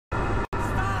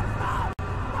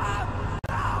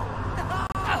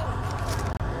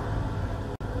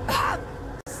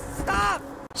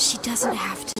doesn't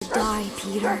have to die,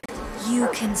 Peter. You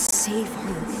can save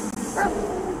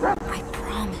her. I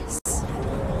promise.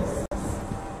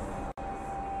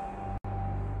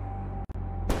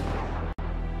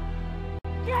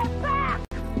 Get back!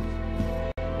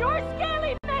 Your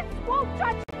scaly mitts won't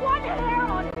touch one hair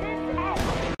on his head!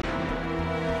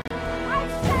 I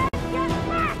said get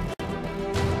back!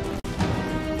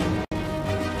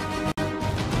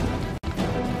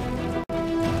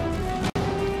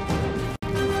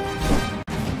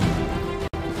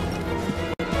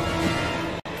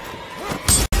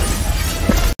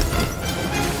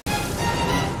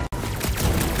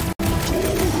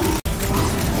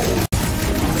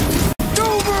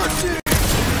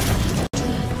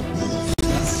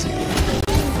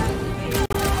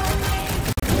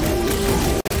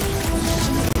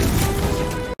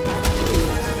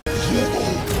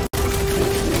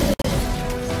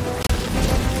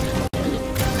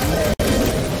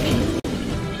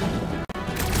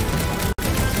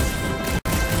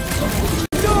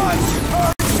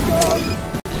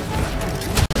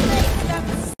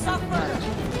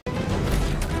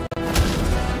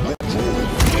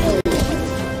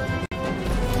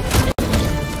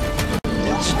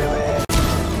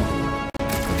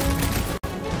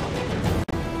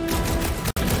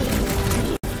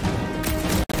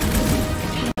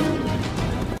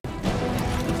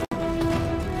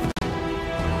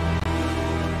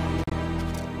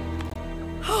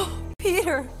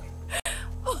 Peter!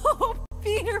 Oh,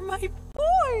 Peter, my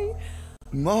boy!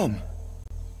 Mom!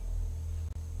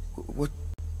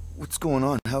 What's going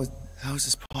on? How is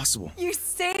this possible? You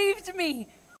saved me!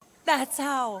 That's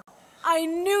how. I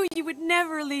knew you would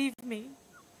never leave me.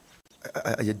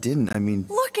 I didn't, I mean...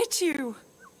 Look at you!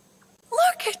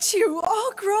 Look at you,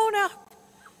 all grown up!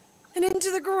 And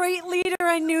into the great leader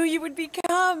I knew you would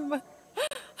become!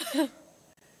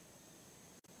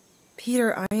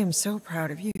 Peter, I am so proud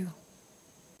of you.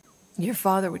 Your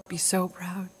father would be so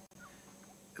proud.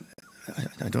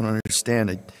 I don't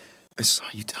understand. I saw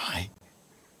you die.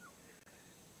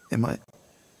 Did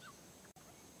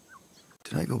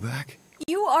I go back?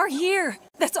 You are here.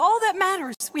 That's all that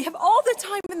matters. We have all the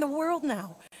time in the world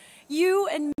now. You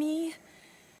and me,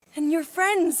 and your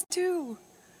friends, too.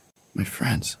 My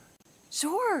friends?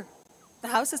 Sure. The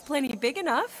house is plenty big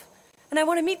enough. And I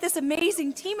want to meet this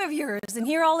amazing team of yours and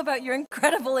hear all about your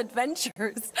incredible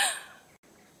adventures.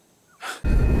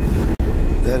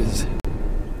 That is...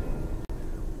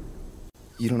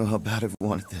 You don't know how bad I've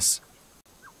wanted this.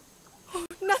 Oh,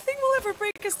 nothing will ever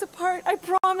break us apart. I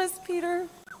promise, Peter.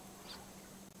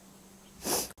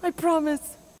 I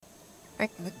promise.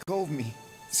 Let go of me.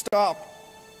 Stop.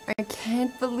 I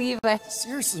can't believe it.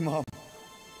 Seriously, Mom.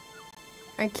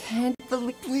 I can't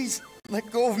believe... Please,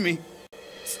 let go of me.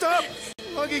 Stop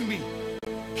hugging me.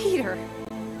 Peter.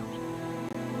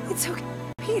 It's okay.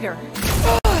 Peter.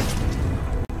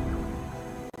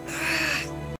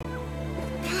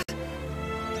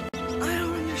 I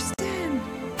don't understand.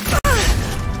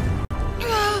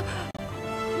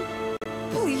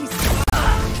 Please.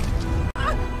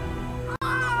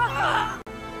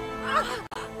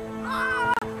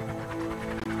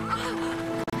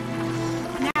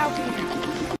 Now, Peter.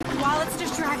 While it's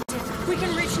distracted, we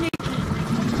can reach Nikki.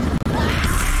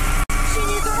 She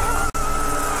needs our help.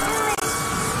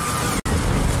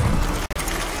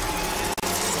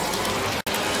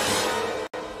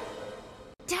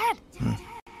 Dad!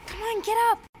 Come on, get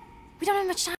up. We don't have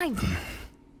much time.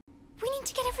 We need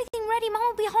to get everything ready. Mom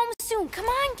will be home soon. Come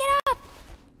on, get up.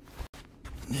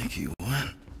 Nikki,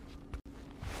 what?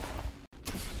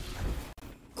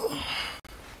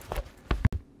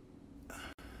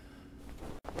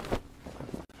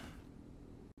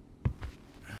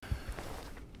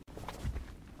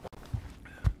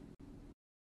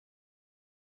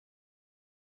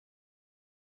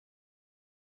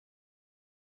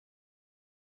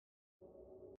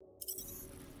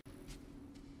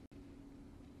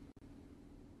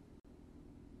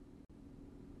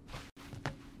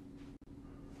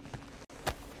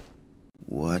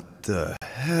 What the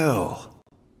hell?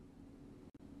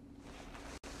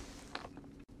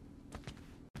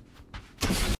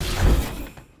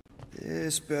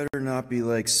 This better not be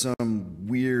like some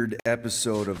weird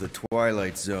episode of The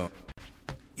Twilight Zone.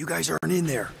 You guys aren't in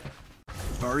there,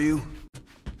 are you?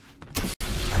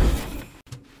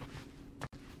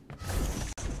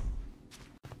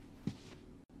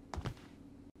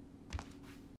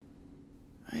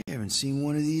 I haven't seen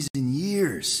one of these in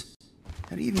years.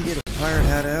 How do you even get a pirate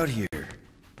hat out here?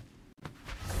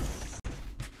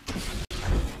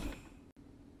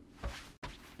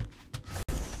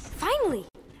 Finally!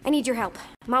 I need your help.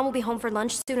 Mom will be home for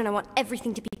lunch soon and I want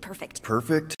everything to be perfect.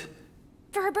 Perfect?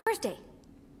 For her birthday.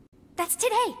 That's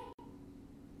today.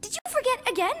 Did you forget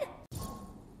again?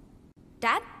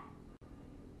 Dad?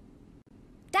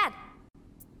 Dad?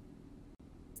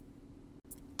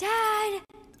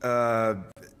 Dad?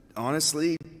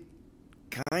 Honestly,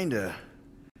 kinda.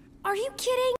 Are you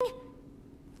kidding?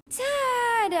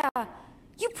 Dad!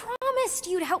 You promised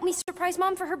you'd help me surprise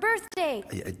Mom for her birthday.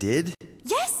 I did?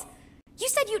 Yes! You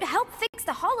said you'd help fix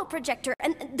the holo projector,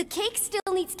 and the cake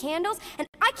still needs candles, and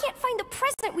I can't find the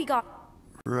present we got.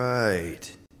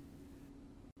 Right.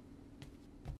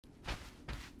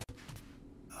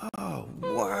 Oh,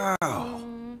 wow.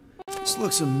 This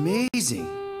looks amazing.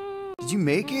 Did you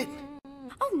make it?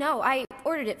 Oh no, I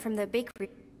ordered it from the bakery.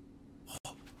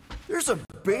 There's a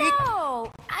bake?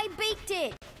 No! I baked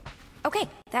it! Okay,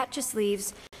 that just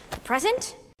leaves the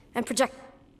present and project.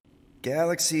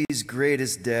 Galaxy's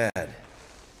greatest dad.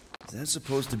 Is that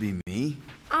supposed to be me?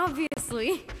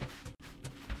 Obviously.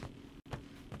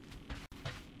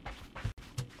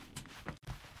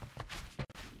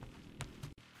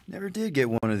 Never did get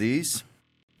one of these.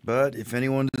 But if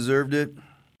anyone deserved it,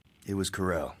 it was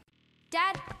Corel.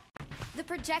 Dad, the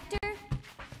projector?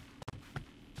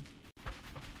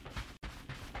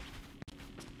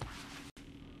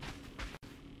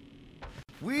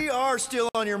 We are still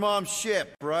on your mom's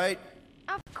ship, right?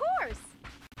 Of course!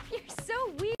 You're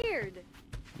so weird.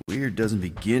 Weird doesn't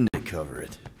begin to cover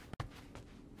it.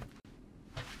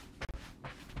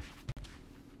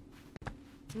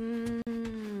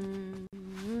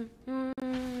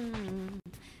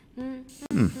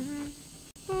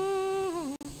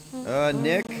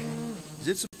 Nick? Is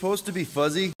it supposed to be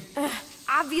fuzzy?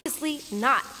 Obviously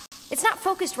not. It's not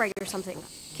focused right or something.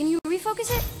 Can you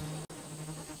refocus it?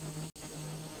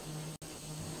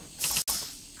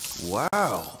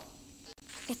 Wow.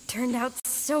 It turned out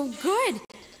so good.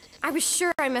 I was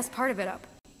sure I messed part of it up.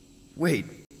 Wait,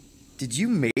 did you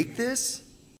make this?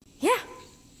 Yeah.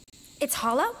 It's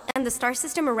hollow, and the star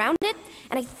system around it,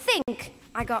 and I think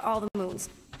I got all the moons.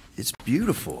 It's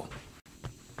beautiful.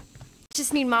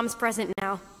 Just need Mom's present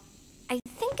now. I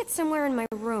think it's somewhere in my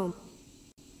room.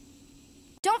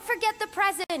 Don't forget the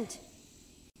present!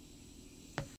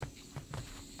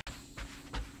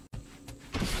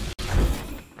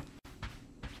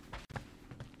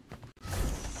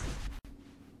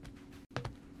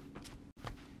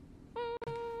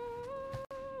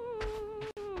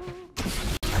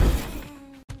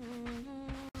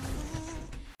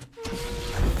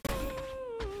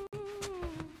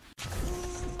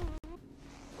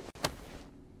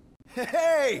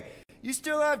 Hey! You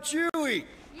still have Chewie!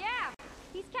 Yeah,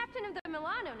 he's captain of the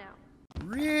Milano now.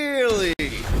 Really?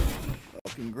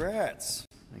 Well, congrats,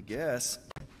 I guess.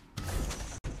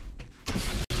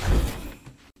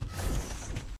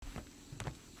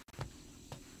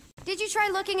 Did you try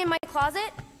looking in my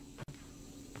closet?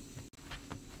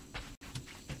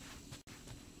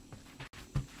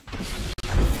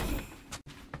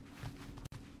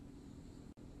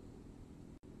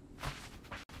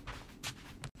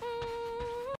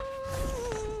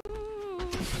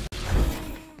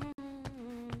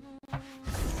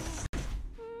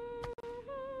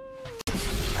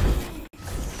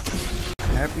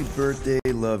 Happy birthday,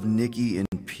 love Nikki and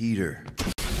Peter.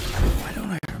 Why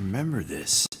don't I remember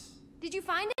this? Did you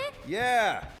find it?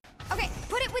 Yeah! Okay,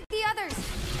 put it with the others.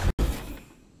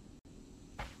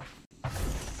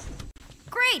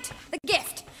 Great! The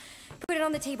gift. Put it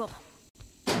on the table.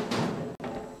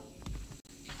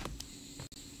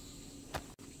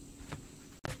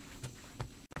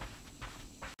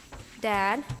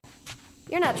 Dad,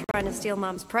 you're not trying to steal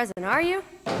Mom's present, are you?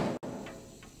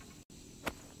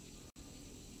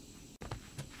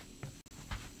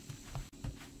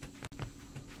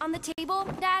 On the table,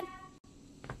 Dad?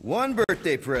 One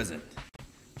birthday present.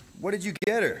 What did you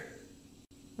get her?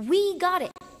 We got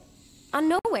it. On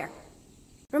Nowhere.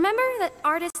 Remember that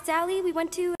artist's alley we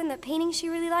went to and the painting she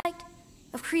really liked?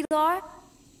 Of Kree-Lara?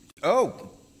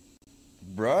 Oh,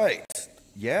 right.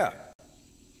 Yeah.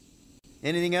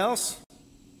 Anything else?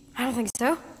 I don't think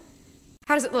so.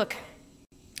 How does it look?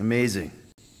 Amazing.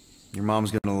 Your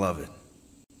mom's gonna love it.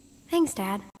 Thanks,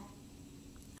 Dad.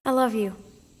 I love you.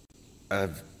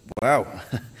 Wow.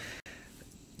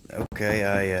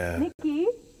 Okay, Nikki,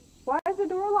 why is the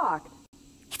door locked?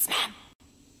 It's Mom.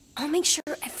 I'll make sure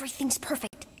everything's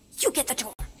perfect. You get the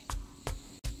door.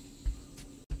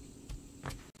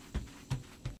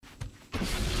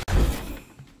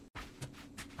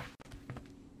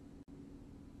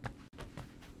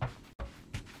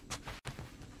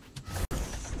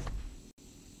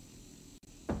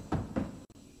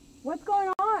 What's going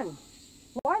on?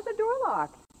 Why is the door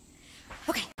locked?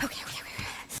 Okay.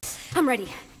 I'm ready.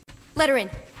 Let her in.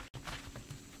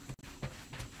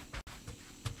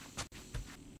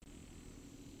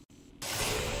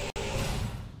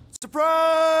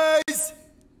 Surprise!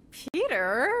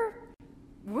 Peter?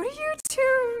 What are you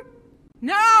two...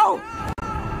 No!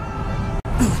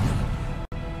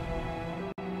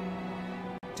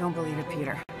 Don't believe it,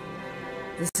 Peter.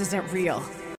 This isn't real.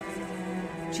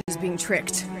 She's being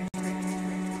tricked.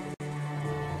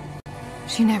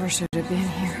 She never should have been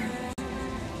here.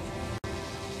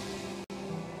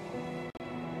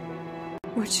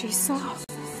 What she saw.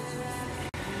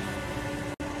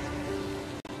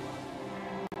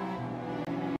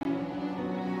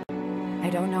 I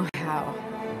don't know how,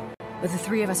 but the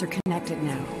three of us are connected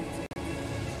now.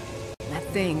 That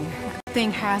thing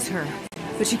has her,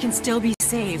 but she can still be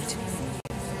saved.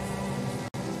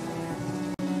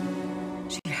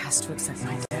 She has to accept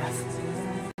my death.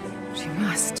 She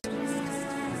must.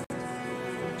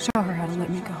 Show her how to let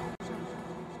me go.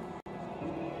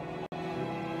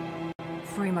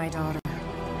 Free my daughter.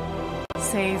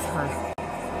 Save her.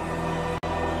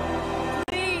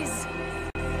 Please!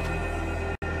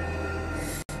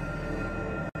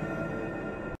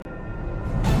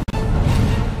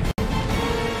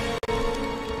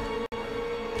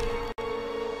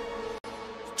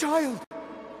 Child!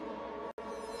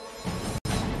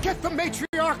 Get the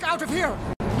matriarch out of here!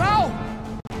 Now!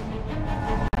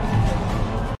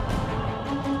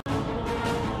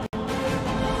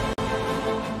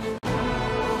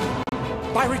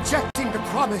 By rejecting the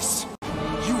promise,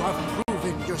 you have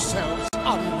proven yourselves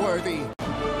unworthy.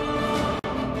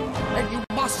 And you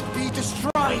must be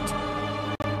destroyed!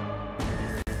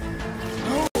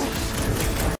 No!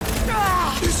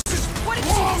 This is What did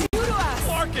wrong! she do to us?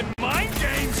 Larkin, mind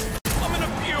games! I'm in a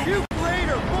fume! You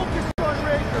later! Focus on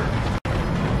Raker!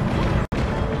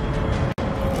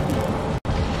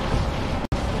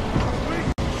 We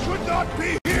should not be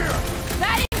here!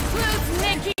 That includes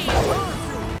Nikki!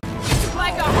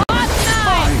 Like a hot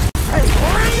knife!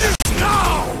 Bring this now!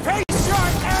 Face your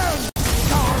end,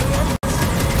 darling!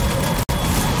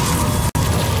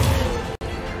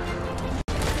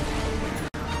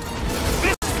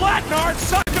 This flatnard's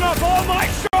sucking up all my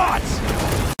shots!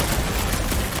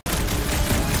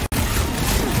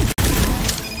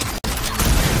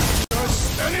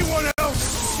 Does anyone else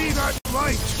see that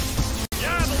light?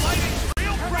 Yeah, the lighting's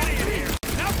real pretty in here.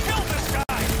 Now kill this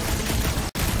guy!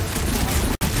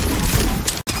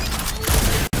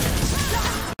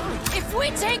 If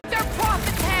we take their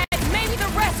prophet's head, maybe the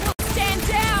rest will stand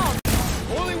down!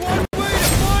 Only one way to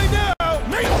find out!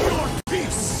 Make your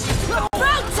peace!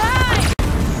 About time!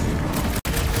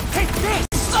 Take this!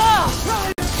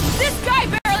 Ugh! This guy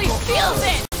barely feels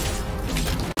it!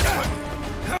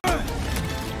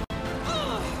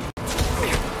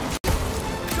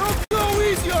 Don't go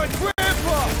easy on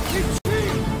Grandpa! He's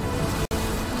cheating!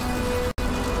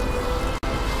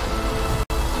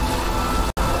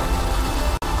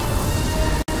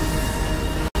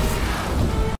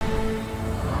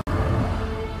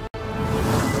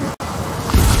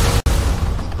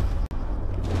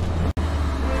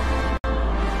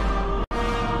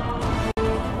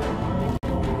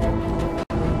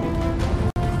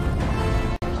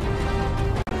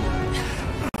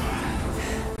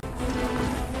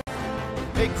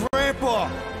 Hey, Grandpa!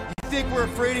 You think we're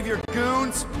afraid of your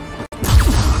goons?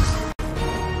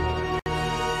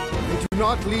 They do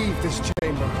not leave this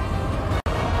chamber.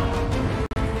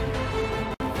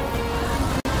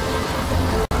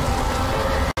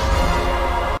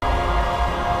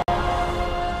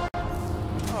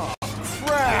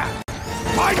 Crap!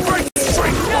 My great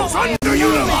strength goes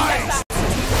underutilized!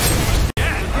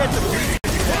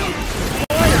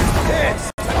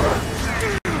 Pissed!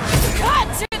 Cut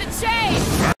to the chase!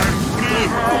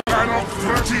 Battle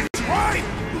 30! Why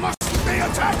must they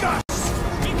attack us?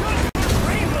 Because the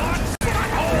rain locks got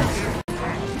holes!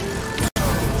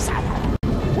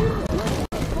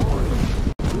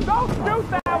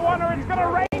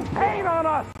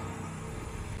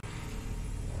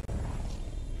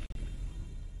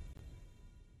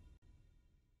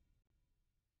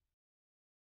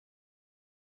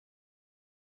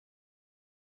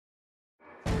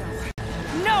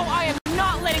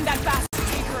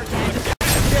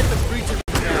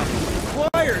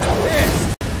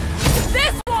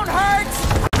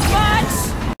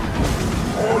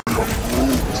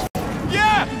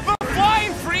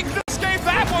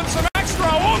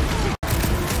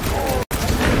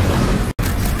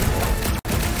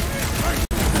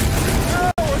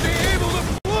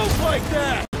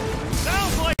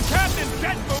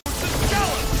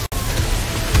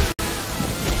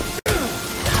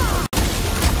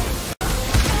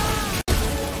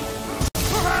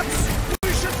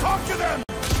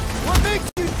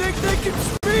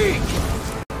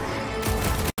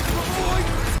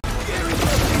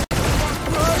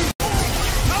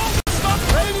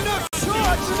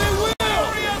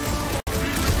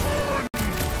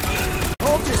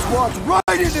 walked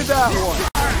right into that one!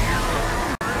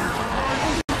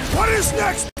 What is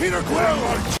next, Peter Quill?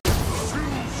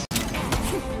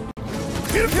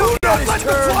 Peter Quill, not let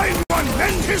the flying one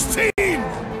end his team!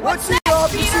 What's the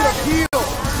opposite of heal?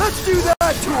 Let's do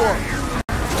that to him!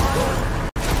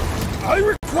 I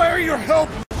require your help,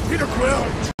 Peter Quill!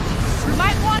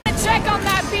 Might want to check on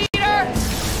that, Peter!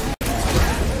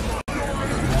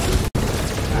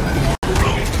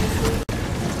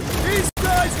 These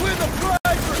guys win the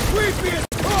prize for creepiest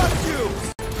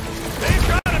costumes! They've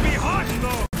gotta be hot,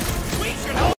 though! We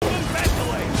should help them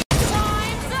ventilate!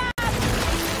 Time's up!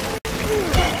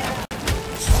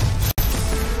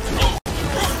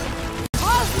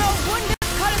 Cosmo wouldn't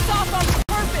have cut us off on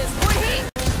purpose, would he?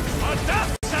 A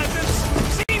death sentence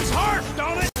seems harsh,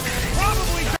 don't it?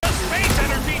 Probably just space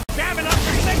energy jamming up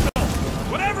your signal!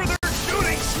 Whatever they're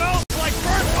shooting smells like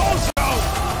burnt ozone!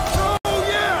 Oh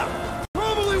yeah!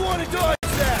 Probably want to dodge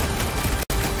that!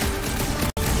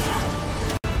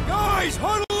 Guys,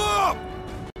 huddle up!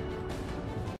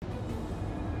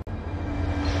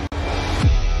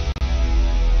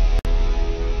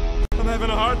 I'm having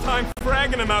a hard time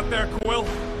fragging him out there, Quill.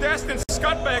 Destined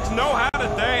scutbags know how to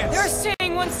dance. You're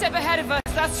staying one step ahead of us,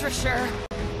 that's for sure.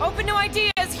 Open to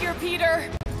ideas here, Peter.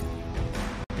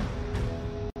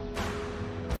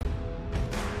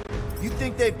 You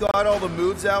think they've got all the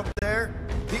moves out there?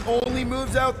 The only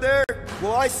moves out there?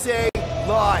 Well, I say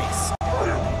lies.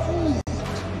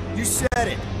 You said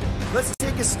it. Let's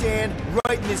take a stand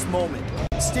right in this moment.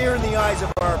 Stare in the eyes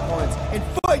of our opponents and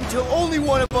fight until only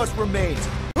one of us remains.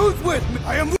 Who's with me?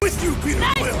 I am with you, Peter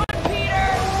Quill. Nice one,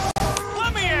 Peter!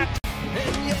 Let me in.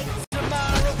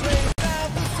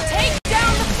 Take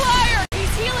down the flyer!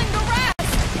 He's healing the rest!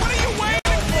 What are you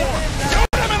waiting for?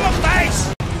 Shoot him in the face!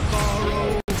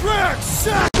 Drax,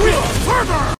 sack!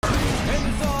 Fervor!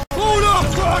 Hold up,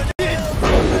 Rocket!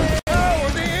 How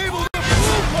are they able to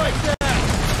move like that?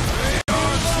 They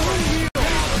are so healed.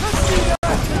 Let's do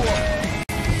that to them.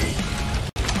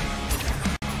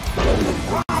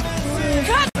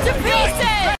 Cut to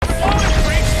pieces!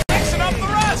 Mixing up the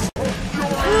rest!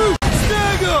 Groot,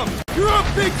 snag him! You're up,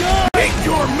 big guy! Meet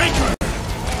your maker!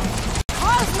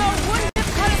 Cosmo wouldn't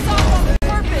have cut us off on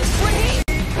purpose, would he?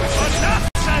 A death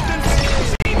sentence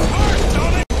seems harsh,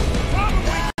 don't it?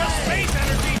 Probably just space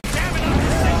energy jamming up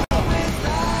your signal.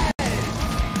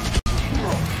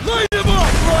 Light him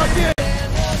up, Rocket!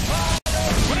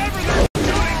 Whatever they're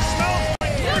shooting smells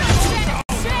like burnt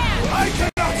ozone. I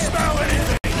cannot smell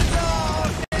anything!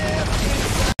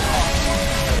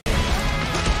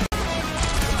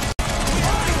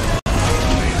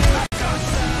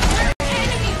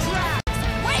 Enemy traps!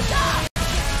 Wake up!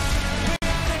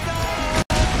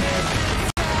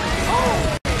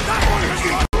 That one has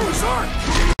got berserk!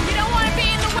 You don't want to be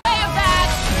in the way of that!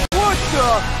 What the?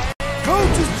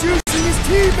 Coach is juicing his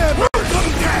team member! Birds of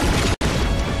death!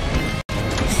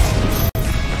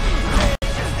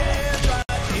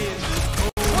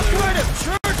 What kind of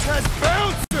church has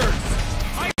bouncers?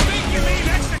 I think you mean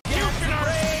executioner!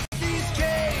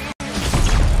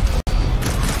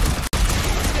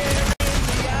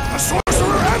 The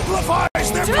sorcerer amplifies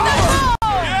their To the power!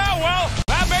 floor! Yeah, well,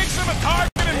 that makes him a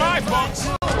target in my books.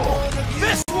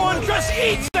 This one just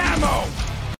eats ammo!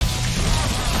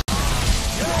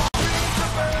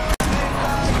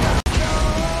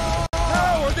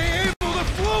 How are they able to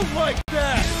float like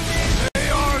that? They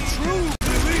are true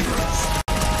believers.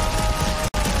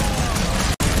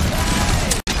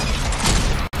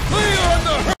 Lay on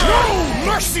the hurt! No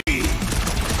mercy!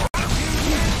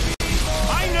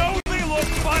 I know they look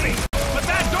funny, but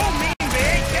that don't mean they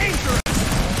ain't dangerous.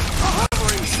 A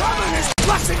hovering shaman is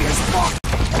blessing his book.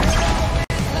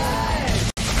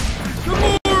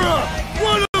 Gamora!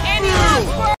 Run him Any through!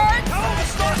 last words? Tell them to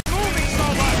start moving so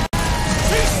much.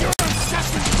 Cease your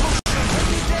incessant motion.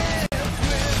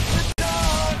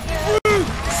 Groot,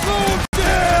 slow him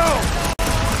down!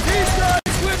 These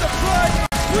guys win the prize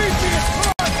for creepiest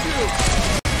costume!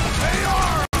 They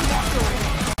are knuckling.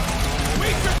 We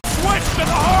should switch to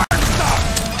the hard stuff.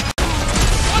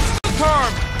 What's the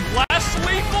term? Less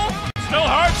lethal? Still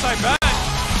hurts, I bet.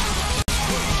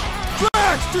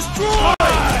 Drax, destroy!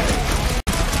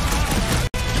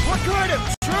 What kind of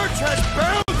church has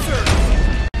bouncers?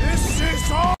 This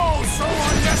is all so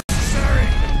unnecessary.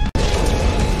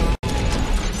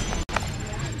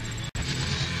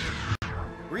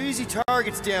 We're easy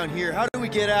targets down here. How do we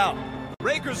get out?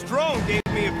 Raker's drone gave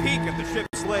me a peek at the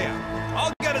ship's layout.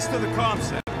 I'll get us to the comm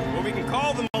center, where we can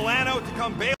call the Milano to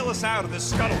come bail us out of this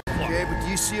scuttle plug. Okay, but do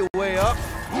you see a way up?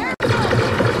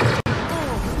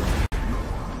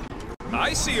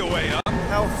 I see a way up.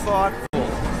 How thoughtful.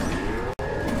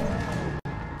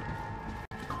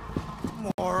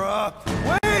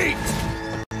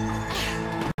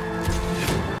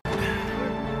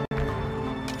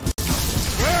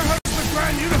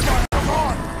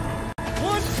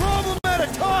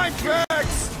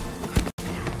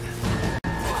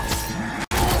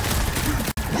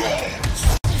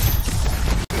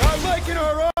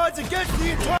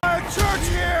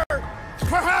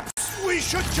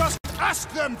 could just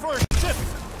ask them for a ship!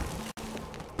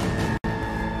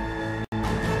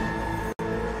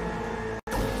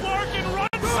 Larkin, run,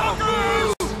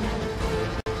 suckers!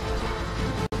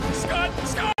 Scott!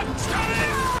 Scott it!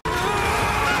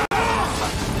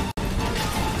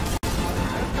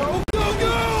 Go, go,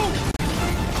 go!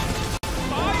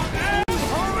 I am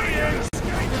hurrying!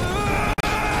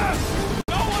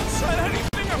 No one said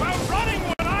anything about running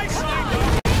when I signed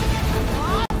up!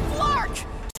 Oh, Flark!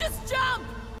 Just jump!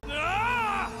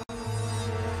 Ah!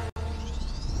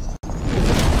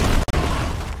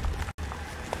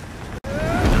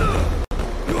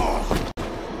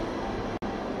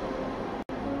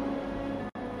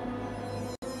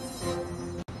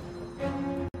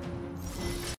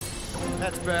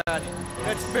 That's bad.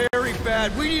 That's very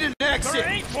bad. We need an exit. There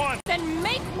ain't one! Then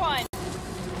make one!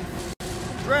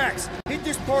 Drax, hit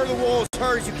this part of the wall as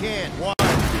hard as you can. Why?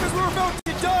 Because we're about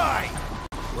to die.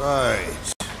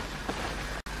 Right.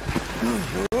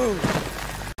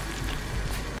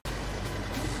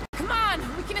 Come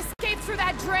on, we can escape through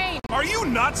that drain! Are you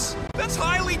nuts? That's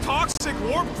highly toxic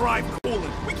warp drive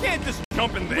coolant. We can't just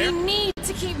jump in We there. need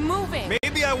to keep moving!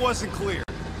 Maybe I wasn't clear.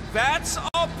 That's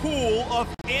a pool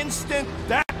of instant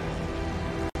death.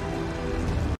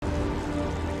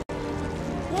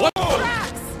 Whoa!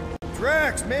 Drax!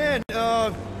 Drax, man,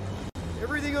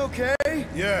 everything okay?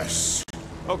 Yes.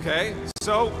 Okay,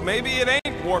 so maybe it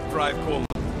ain't warp drive coolant.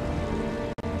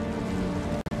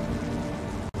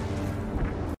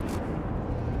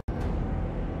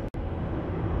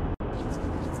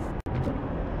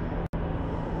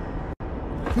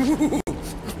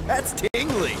 That's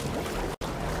tingly.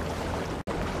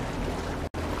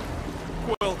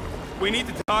 Well, we need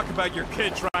to talk about your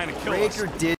kid trying to kill us.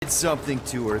 Raker did something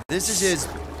to her. This is his...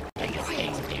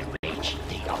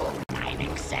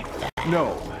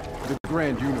 No. The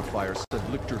Grand Unifier said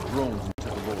Lictor drones into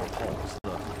the lower halls.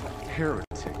 The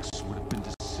heretics would have been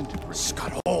disintegrated.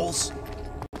 Scuttholes.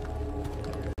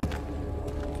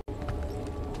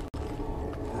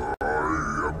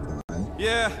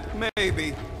 Yeah,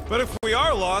 maybe. But if we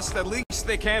are lost, at least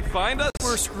they can't find us.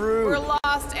 We're screwed. We're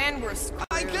lost and we're screwed.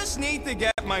 I just need to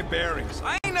get my bearings.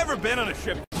 I ain't never been on a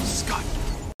ship. Scott,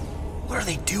 what are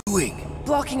they doing?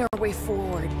 Blocking our way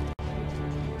forward.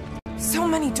 So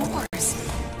many doors.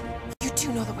 You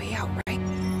do know the way out, right?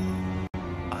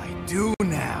 I do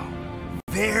now.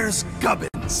 There's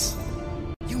Gubbins.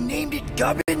 You named it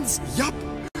Gubbins? Yup.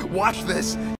 Watch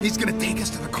this. He's gonna take us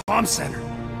to the comm center.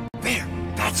 There,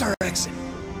 that's our exit.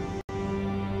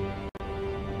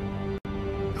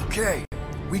 Okay,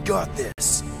 we got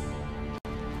this.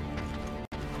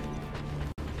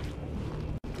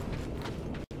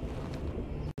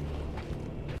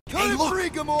 Hey, look!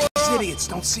 These idiots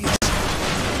don't see us.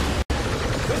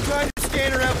 No time to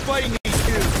stand around fighting these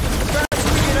dudes. The faster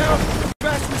we get out, the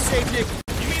faster we save Nikki.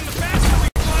 You mean the faster we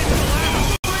find the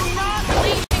lab? We're not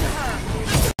leaving her!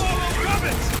 Follow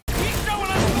Gubbins! He's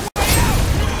showing us the way out!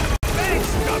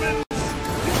 Thanks, Gubbins!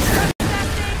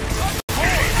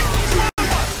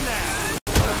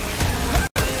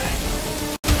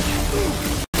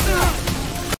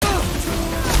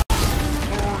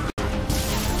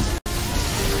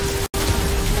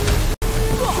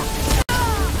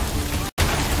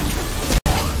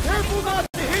 Careful not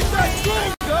to hit that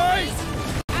drone, guys!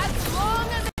 As long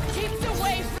as it keeps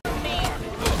away from me!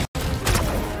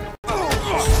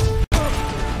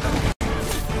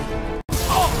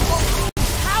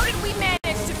 How did we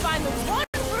manage to find the one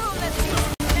room that seems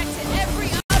to connect to every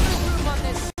other room on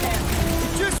this ship?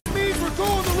 It just means we're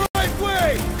going the right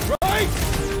way, right?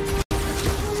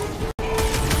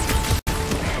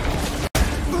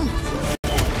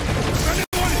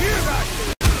 Anyone hear that?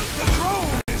 The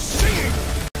drone is singing.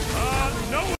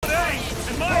 No it ain't!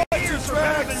 And my ears are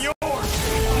better than yours!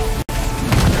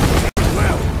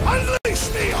 Well, unleash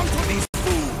me onto these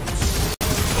fools.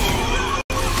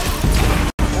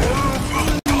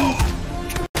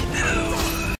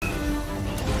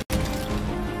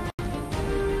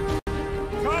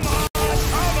 Come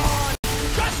on!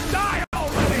 Just die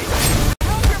already!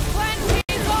 Hope your plan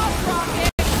pays off,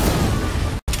 Rocket!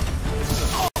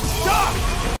 Stop!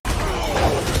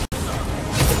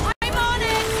 I'm on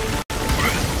it!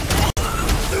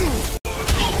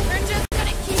 They're just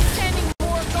gonna keep sending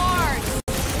more guards!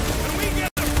 When we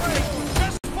get afraid,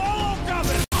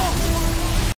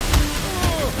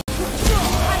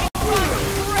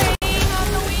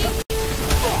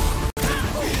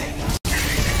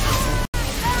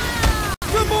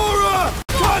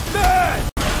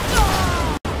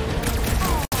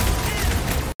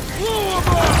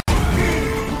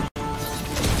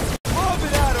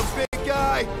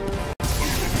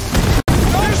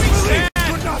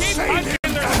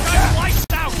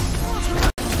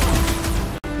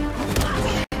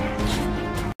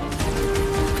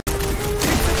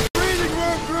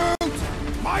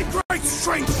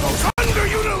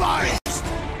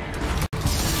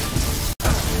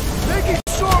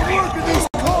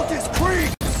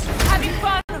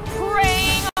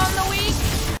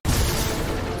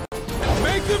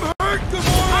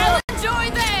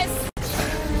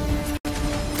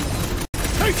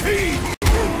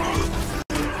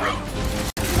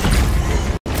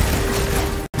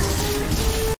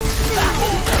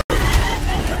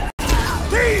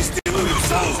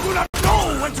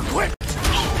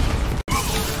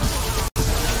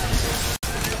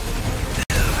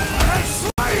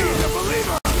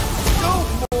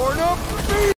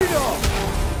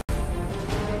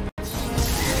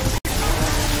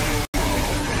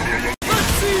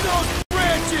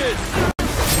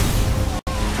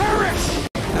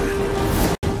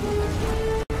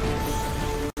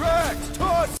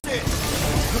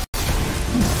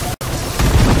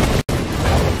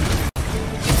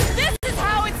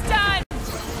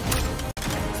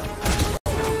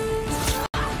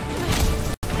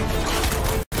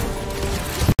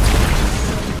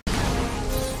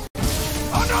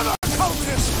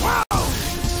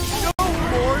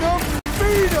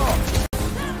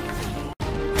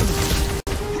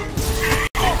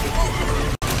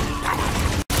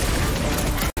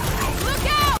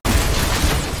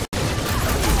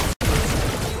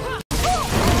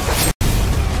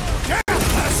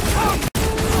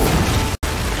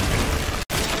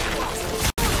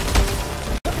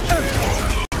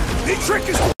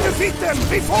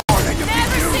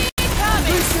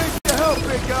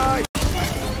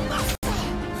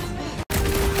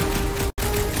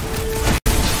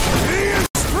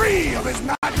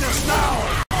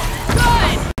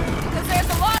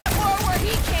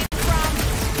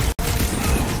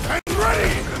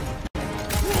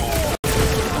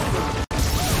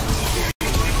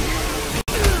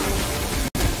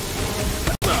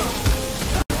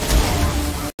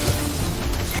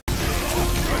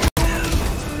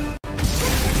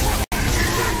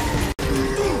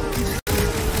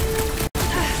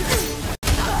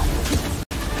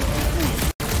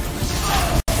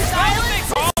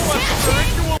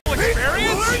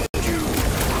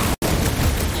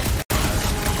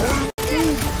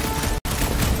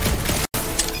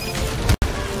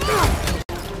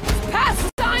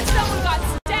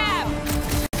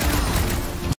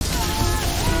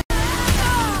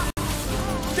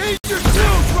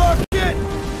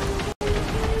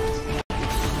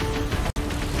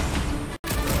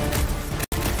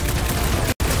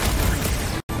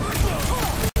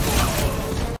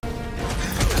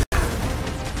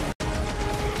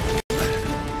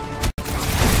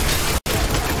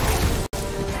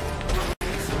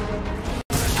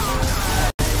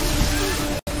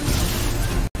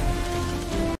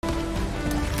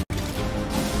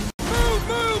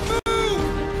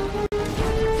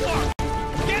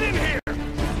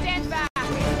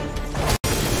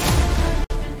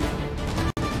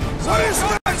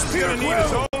 Goblin's gonna need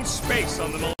his own space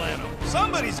on the Milano.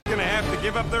 Somebody's gonna have to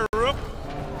give up their roof.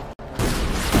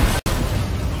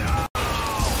 No!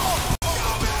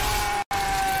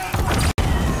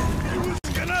 It was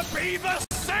gonna be the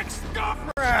sixth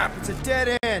Goblin! Crap, it's a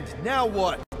dead end. Now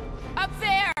what? Up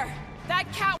there!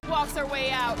 That cat walks our way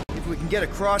out. If we can get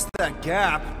across that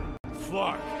gap.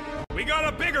 Flark, we got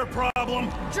a bigger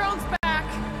problem. Drone's back.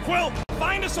 Quill,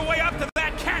 find us a way up to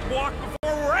that catwalk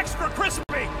before we're extra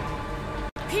crispy.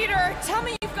 Peter, tell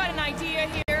me you've got an idea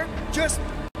here. Just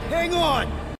hang on.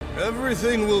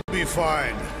 Everything will be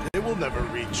fine. They will never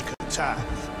reach Katath.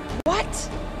 What?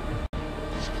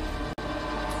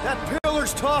 That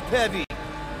pillar's top heavy.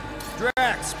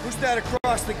 Drax, push that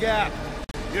across the gap.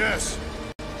 Yes.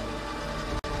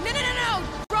 No!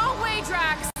 Wrong way,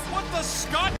 Drax! What the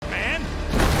Scott, man?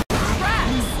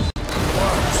 Drax!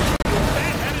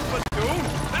 Bad-headed Bethune?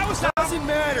 That was how... Doesn't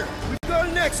matter. We've got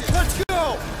an exit. Let's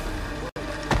go.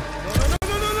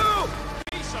 No!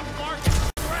 Piece of Flark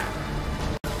crap.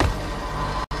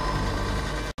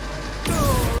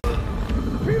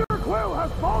 Peter Quill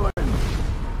has fallen!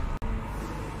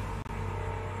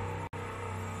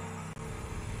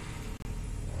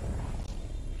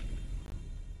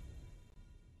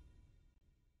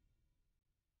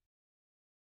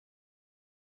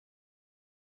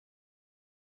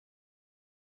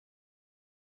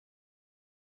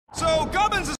 So,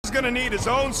 Gubbins is gonna need his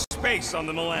own space on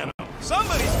the Milano.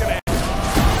 Somebody's gonna...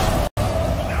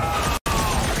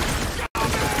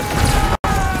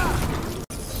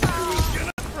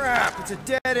 Crap, it's a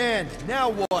dead end. Now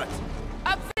what?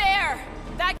 Up there!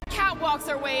 That cat walks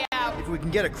our way out. If we can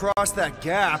get across that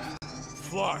gap.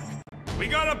 Flark, we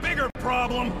got a bigger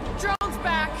problem. Drone's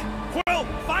back. Quill,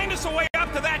 find us a way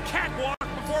up to that catwalk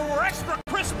before we're extra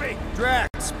crispy.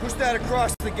 Drax, push that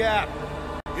across the gap.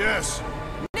 Yes.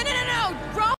 No!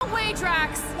 Wrong way,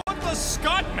 Drax! What the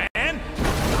Scott, man?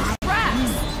 Drax!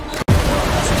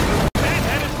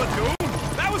 Bad-headed Bethune?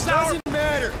 That was our... Doesn't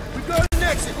matter. We've got an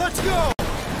exit. Let's go.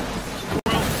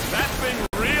 Well, that thing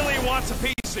really wants a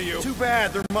piece of you. Too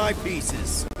bad they're my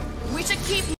pieces. We should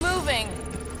keep moving.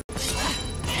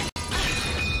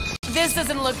 This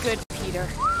doesn't look good, Peter.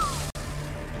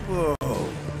 Whoa.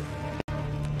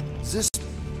 Is this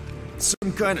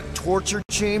some kind of torture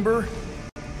chamber?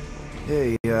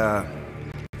 Hey, are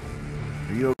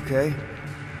you okay?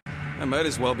 I might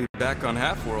as well be back on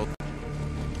Half-World.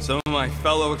 Some of my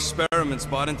fellow experiments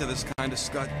bought into this kind of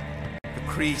scut. The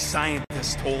Kree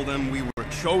scientists told them we were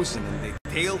chosen, and they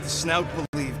tailed the snout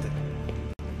believed it.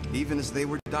 Even as they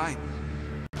were dying.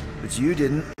 But you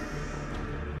didn't.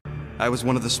 I was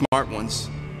one of the smart ones.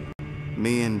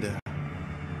 Me and,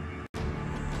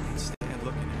 can't stand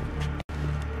looking at it.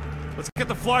 Let's get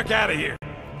the Flark out of here.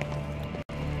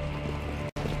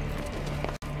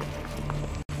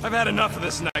 I've had enough of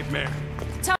this nightmare.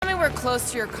 Tell me we're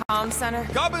close to your comm center.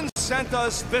 Gubbins sent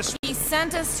us this... He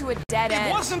sent us to a dead end.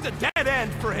 It wasn't a dead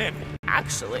end for him.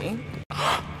 Actually.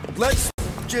 Let's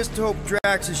just hope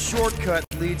Drax's shortcut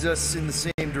leads us in the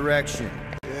same direction.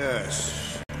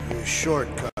 Yes. Your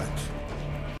shortcut.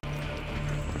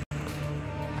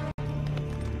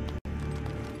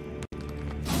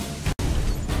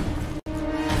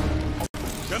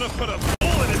 Gonna put a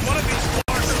bullet in one of these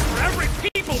flarkers for every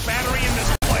people battery in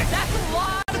this place. That's a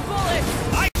lot of bullets.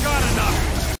 I got enough.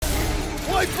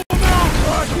 Wipe them out,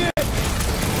 Rocket!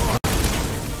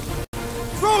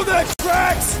 Throw that,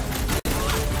 Drax!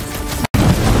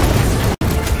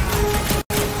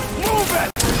 Move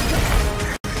it!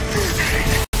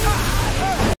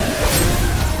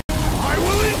 I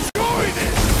will enjoy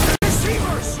this!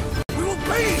 Deceivers! We will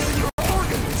bathe in your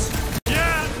organs!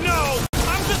 Yeah, no.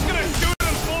 I'm just gonna shoot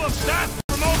him full of that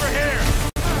from over here.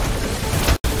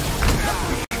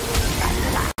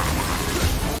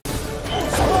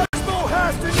 Cosmo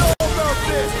has to know about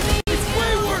this! It's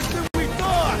way worse than we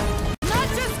thought! Not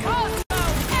just Cosmo.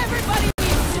 Everybody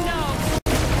needs to know.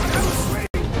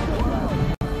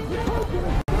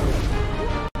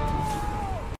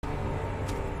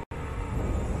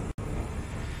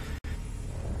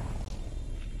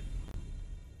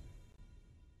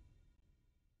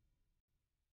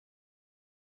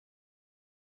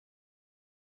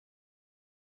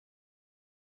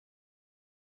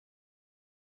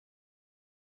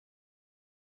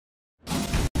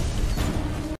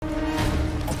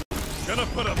 Gonna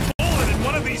put a bullet in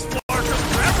one of these flarkers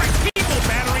for every people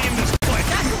battery in this place.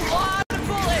 That's a lot of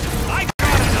bullets. I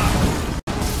got enough.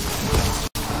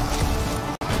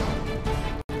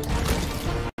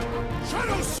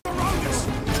 Shadows surround us!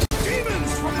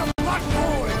 Demons from the Black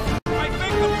Void! I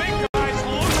think the big guy's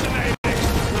hallucinating.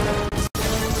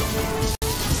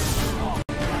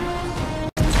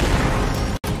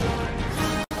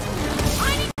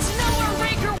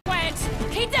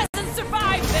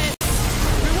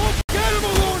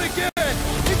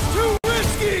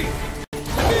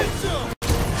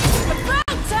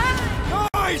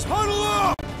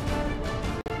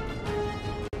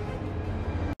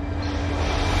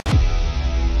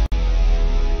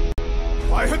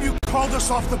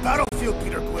 off the battlefield,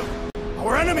 Peter Quill.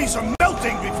 Our enemies are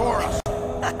melting before us.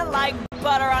 Like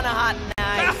butter on a hot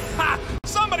knife.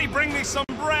 Somebody bring me some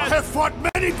I bread! have fought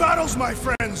many battles, my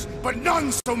friends, but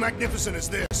none so magnificent as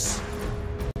this.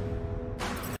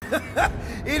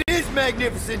 It is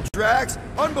magnificent, Drax.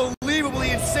 Unbelievably,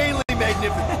 insanely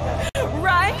magnificent.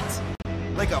 Right?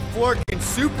 Like a Flarkin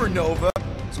supernova.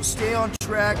 So stay on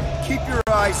track, keep your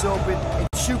eyes open, and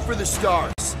shoot for the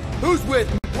stars. Who's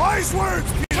with me? Wise words,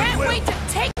 Peter Can't Quill. wait to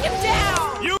take him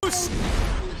down! You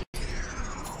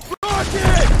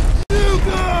Rocket!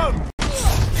 Nuke 'em!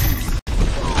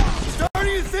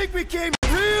 Starting to think we came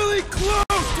really close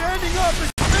to ending up as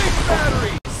space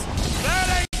batteries! That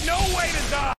ain't no way to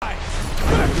die!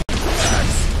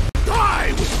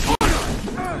 Die with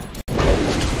honor!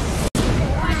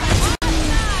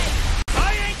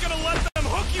 I ain't gonna let them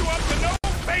hook you up to no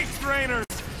face drainers!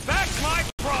 That's my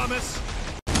promise!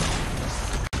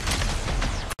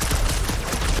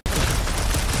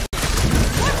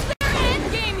 What's their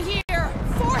endgame here?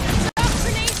 Forced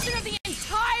indoctrination of the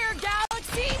entire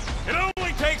galaxy? It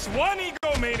only takes one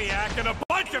egomaniac and a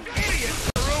bunch of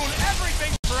idiots to ruin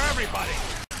everything for everybody!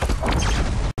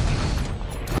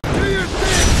 Do your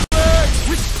thing, Drax!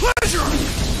 With pleasure!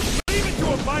 Leave it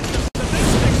to a bunch of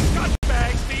sadistic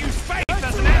scumbags to use faith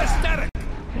as an anesthetic!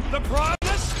 The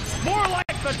promise? More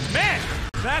like the man!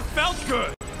 That felt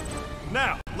good!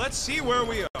 Now, let's see where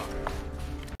we are.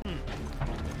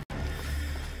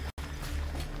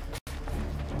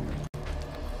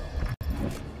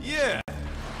 Yeah!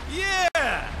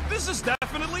 Yeah! This is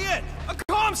definitely it! A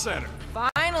comm center!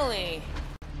 Finally.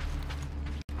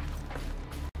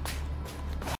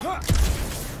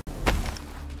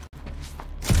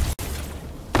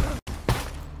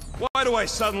 Why do I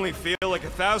suddenly feel like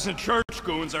 1,000 church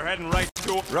goons are heading right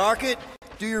to... Rocket,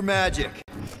 do your magic.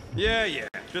 Yeah,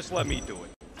 just let me do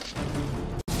it.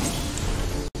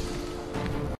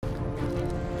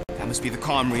 That must be the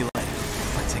comm relay.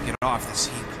 Let's take it off this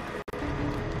heap.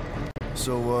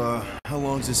 So, how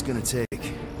long's this gonna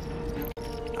take?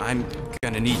 I'm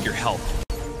gonna need your help.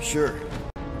 Sure.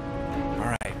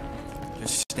 Alright.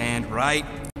 Just stand right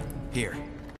here.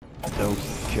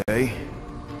 Okay.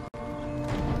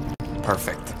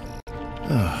 Perfect.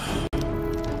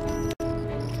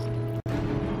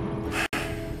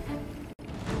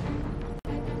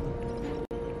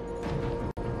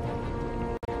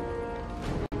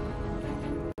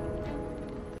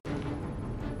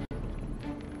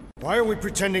 Why are we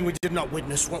pretending we did not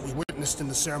witness what we witnessed in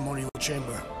the ceremonial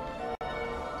chamber?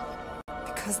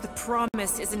 Because the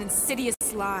promise is an insidious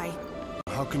lie.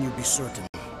 How can you be certain?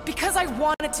 Because I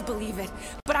wanted to believe it,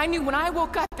 but I knew when I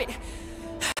woke up it...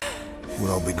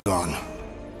 We'll all be gone.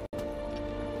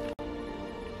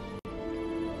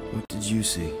 What did you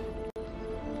see?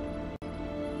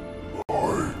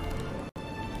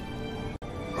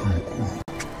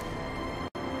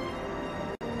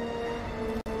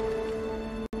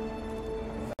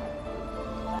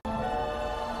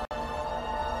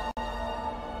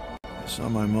 I saw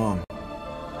my mom.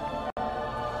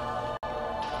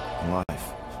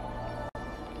 Alive.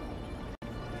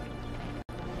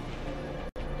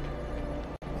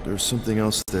 There's something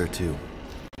else there too.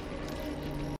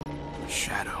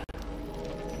 Shadow.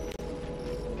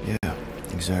 Yeah,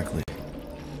 exactly.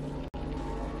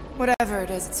 Whatever it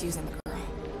is, it's using the girl.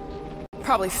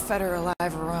 Probably fed her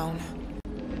alive her own.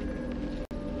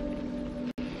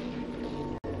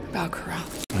 About Corral.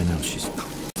 I know, she's...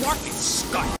 What in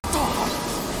Sky?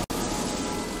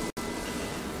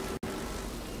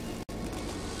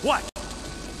 What?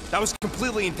 That was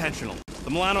completely intentional. The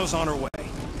Milano's on her way.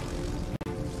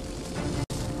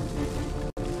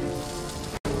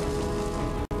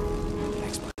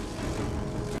 Thanks, bud.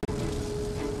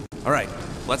 All right,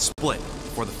 let's split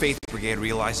before the Faith Brigade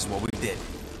realizes what we did.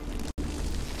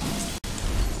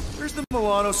 Where's the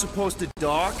Milano supposed to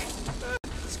dock?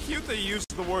 It's cute they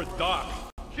used the word dock.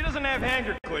 She doesn't have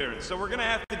hangar clearance, so we're gonna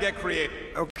have to get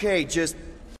creative. Okay, just...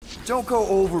 don't go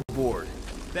overboard.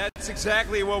 That's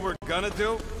exactly what we're gonna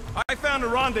do. I found a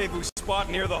rendezvous spot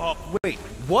near the hull. Wait,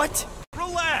 what?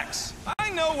 Relax. I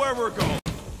know where we're going.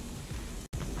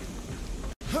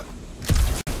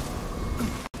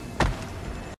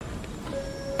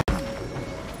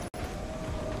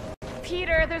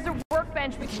 Peter, there's a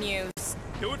workbench we can use.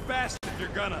 Do it fast if you're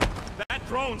gonna. That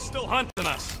drone's still hunting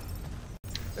us.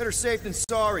 Better safe than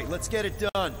sorry. Let's get it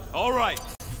done. All right.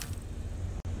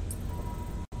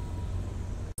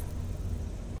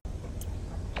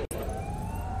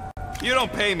 You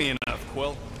don't pay me enough,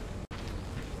 Quill.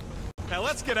 Now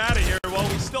let's get out of here while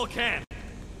we still can.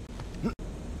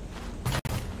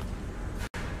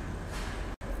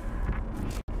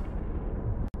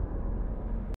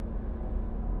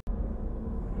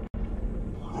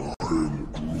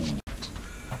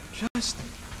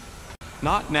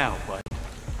 Not now, bud.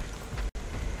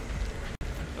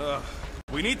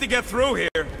 We need to get through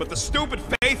here, but the stupid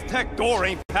Faith Tech door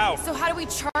ain't powered. So how do we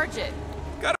charge it?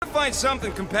 Gotta find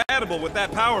something compatible with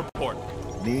that power port.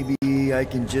 Maybe I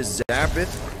can just zap it?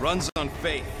 Runs on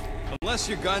Faith. Unless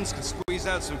your guns can squeeze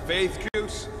out some Faith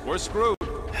juice, we're screwed.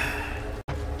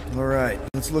 Alright,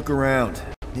 let's look around.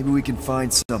 Maybe we can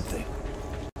find something.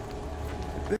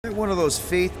 I bet one of those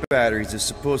Faith batteries is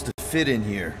supposed to fit in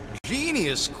here.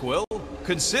 Genius, Quill.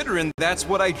 Considering that's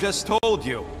what I just told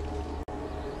you.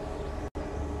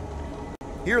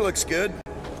 Here looks good.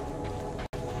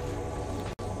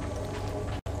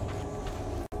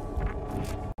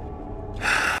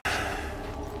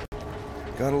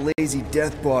 Got a lazy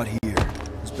deathbot here.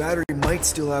 This battery might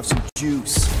still have some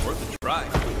juice. Worth a try.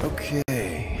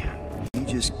 Okay. You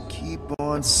just keep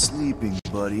on sleeping,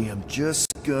 buddy. I'm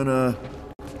just gonna...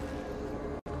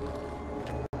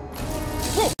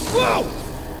 Whoa! Whoa!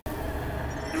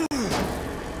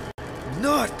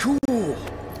 Not cool!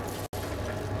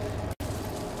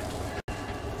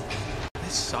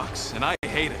 This sucks, and I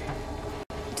hate it.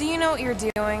 Do you know what you're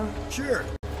doing? Sure.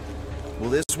 Will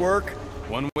this work?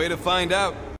 One way to find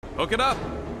out. Hook it up.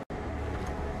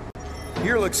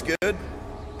 Here looks good.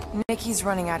 Nikki's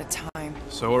running out of time.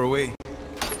 So are we.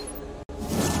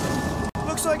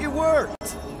 Looks like it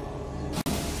worked.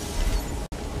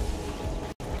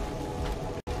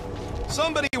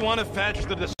 Somebody want to fetch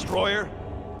the destroyer?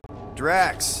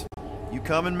 Drax, you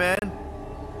coming, man?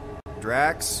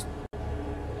 Drax?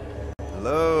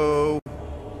 Hello?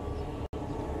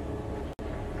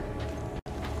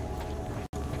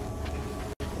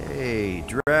 Hey,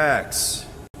 Drax.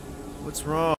 What's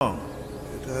wrong?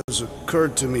 It has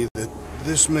occurred to me that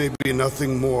this may be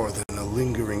nothing more than a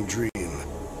lingering dream.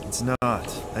 It's not,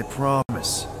 I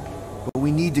promise. But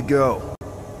we need to go.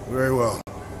 Very well.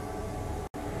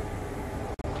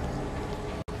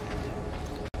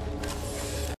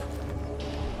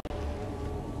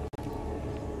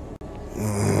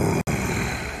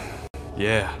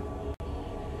 Yeah.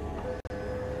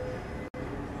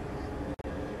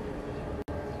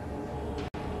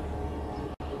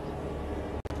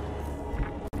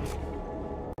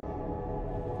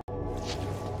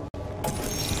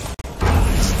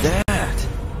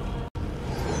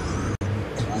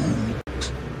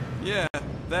 Yeah,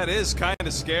 that is kinda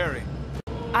scary.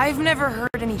 I've never heard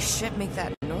any ship make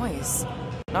that noise.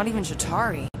 Not even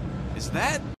Chitauri. Is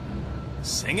that...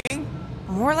 singing?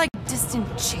 More like distant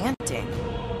chanting.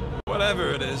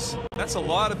 Whatever it is, that's a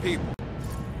lot of people.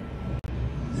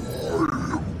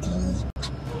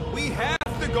 We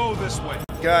have to go this way.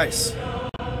 Guys,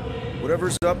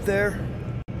 whatever's up there,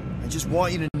 I just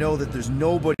want you to know that there's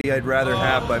nobody I'd rather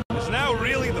have by... Is now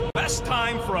really the best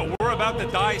time for a we're about to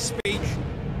die speech?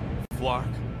 Flark.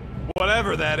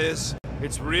 Whatever that is,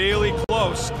 it's really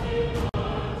close.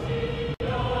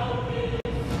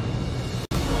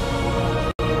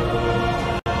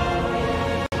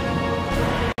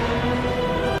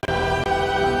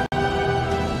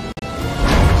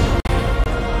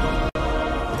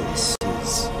 This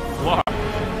is... Flark.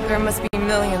 There must be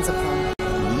millions of them.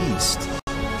 At least.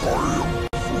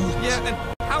 Yeah, and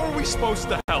how are we supposed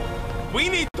to help? We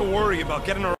need to worry about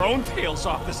getting our own tails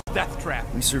off this death trap.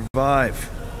 We survive.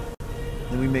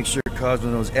 Then we make sure Cosmo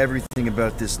knows everything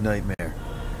about this nightmare.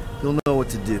 He'll know what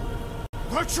to do.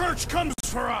 The church comes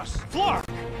for us! Flark!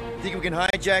 Think we can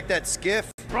hijack that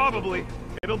skiff? Probably.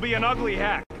 It'll be an ugly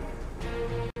hack.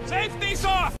 Safety's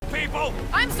off, people!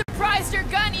 I'm surprised your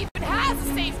gun even has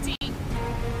a safety!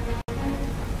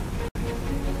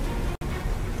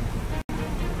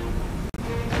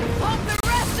 Hope the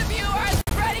rest of you are as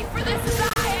ready for this as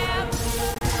I am!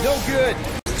 No good!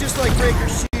 Just like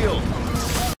Breaker's shield.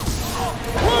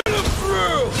 Run him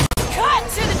through! Cut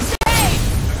to the chase!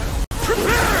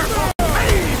 Prepare for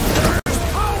pain! There's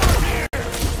power here!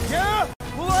 Yeah?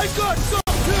 Well, I got some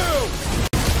too!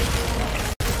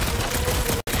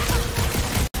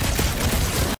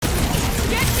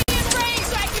 Get me in range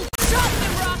so I can shot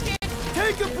them, Rocket!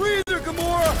 Take a breather,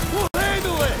 Gamora! We'll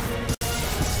handle it!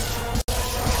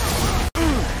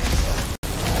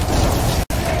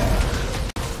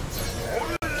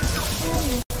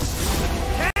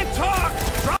 Can't talk!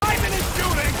 Driving and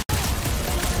shooting!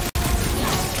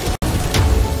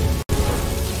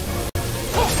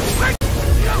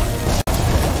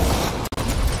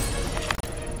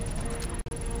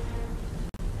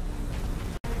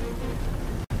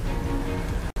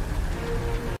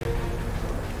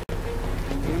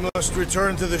 We must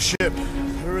return to the ship.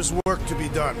 There is work to be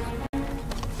done.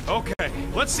 Okay,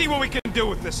 let's see what we can do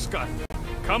with this scud.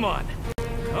 Come on.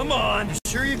 Come on.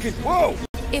 Sure you can... Whoa!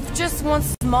 If just one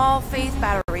small faith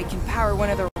battery can power one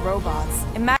of their robots,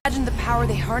 imagine the power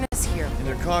they harness here. And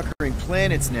they're conquering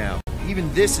planets now.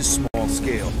 Even this is small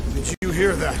scale. Did you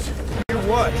hear that? Hear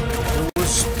what? It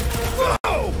was...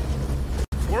 Whoa!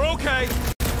 We're okay.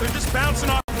 They're just bouncing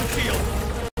off the shield.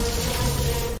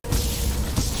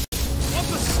 What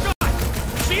the sky?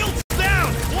 Shields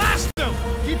down! Blast them!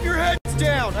 Keep your heads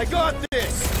down! I got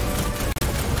this!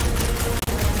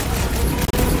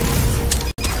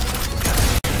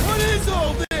 What is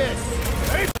all this?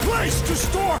 A place to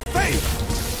store faith!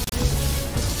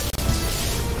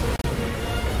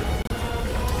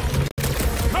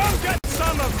 Come get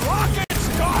some of Rocket's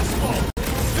gospel!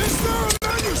 Is there a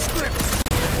manuscript?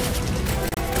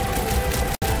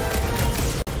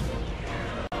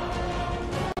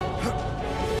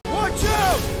 Watch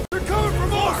out! They're coming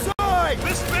from all sides!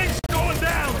 This thing's going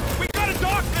down! We gotta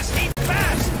dock this heat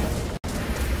fast!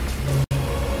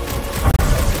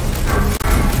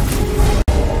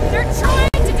 They're trying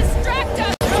to distract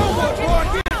us!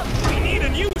 We need a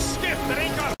new skiff that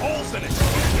ain't got holes in it!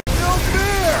 No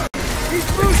fair! He's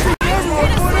boosting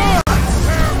everyone but us!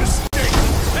 Fair mistake!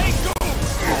 Hey, go!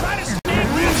 Try to stand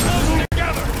real close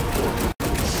together!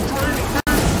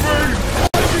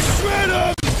 Shred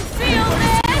him! Feel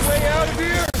this? Way out of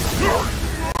here!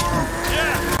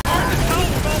 Yeah, hard to tell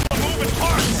with all the moving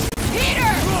parts!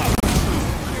 Peter!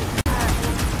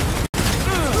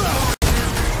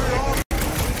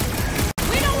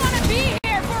 We don't want to be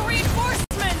here for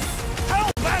reinforcements! Tell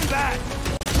them that!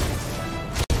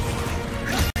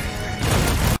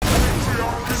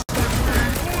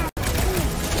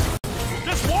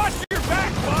 Just watch your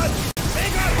back, bud! They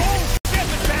got holes to get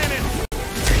the cannon!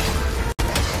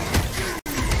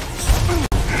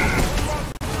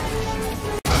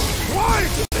 Why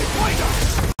did they fight us?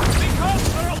 Because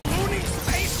they're a loony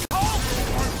space cult?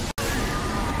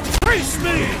 Face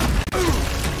me!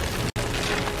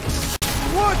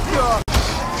 What the?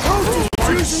 Coach is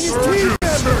choosing his team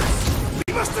members!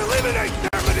 We must eliminate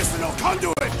their medicinal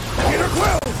conduit! Peter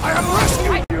Quill, I have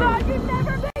rescued I thought you'd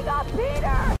never make up,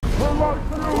 Peter!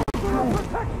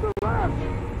 Protect the lab!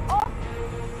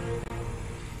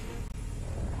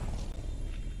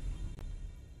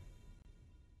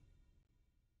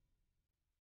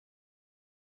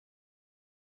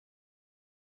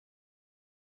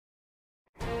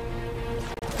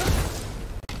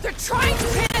 They're trying to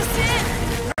pin us in!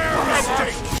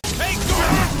 Hey, go!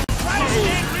 Try to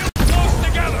stand real close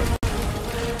together!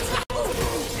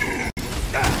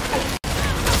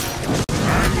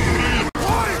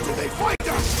 Why do they fight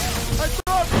us? I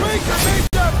thought Breaker made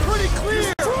that pretty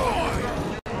clear!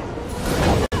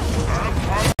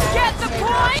 Get the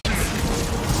point?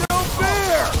 No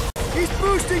fair! He's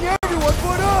boosting everyone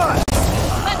but us!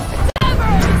 Let's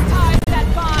sever these ties that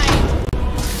bind!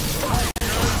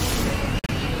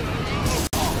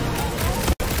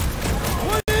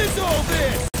 What is all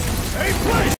this? A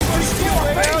place to store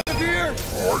Way faith! out of here!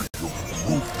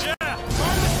 Yeah,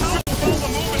 hard to tell with all the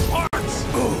moving parts!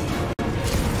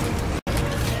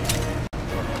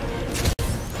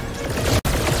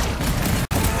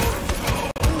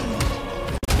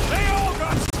 They all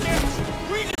got skips!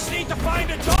 We just need to find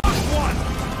a dog one!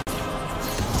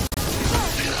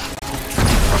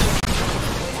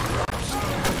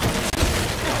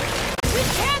 We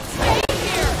can't stay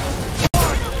here!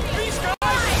 These guys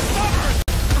are stubborn!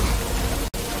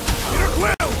 Peter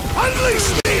Quill, unleash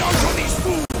me onto these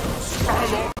fools!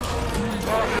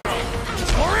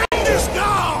 Horrendous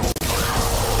now!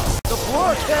 The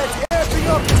blockhead's amping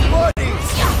up his buddies!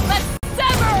 Let's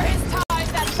sever his ties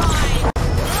that bind!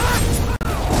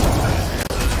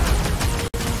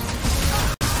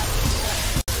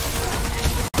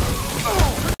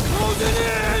 Closing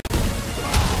in!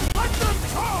 Let them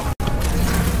come!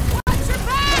 Watch your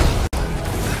back!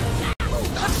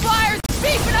 The flyer's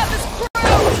beefing up his crew!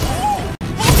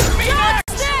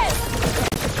 Justice!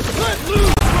 Let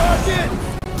loose, Rocket!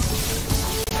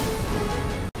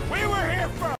 We were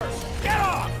here first! Get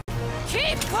off!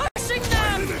 Keep pushing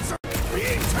them! Minutes are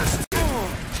being tested!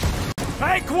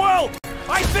 Hey, Quill!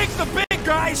 I think the big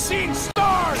guy's seen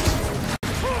stars!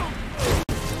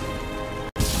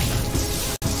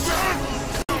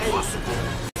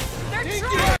 They're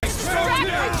trying to distract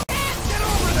us! Get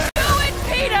over there! Do it,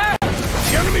 Peter!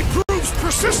 The enemy proves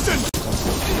persistent!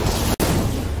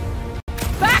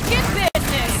 Back in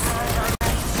business!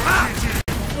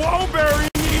 Woberry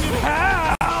needed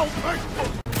help!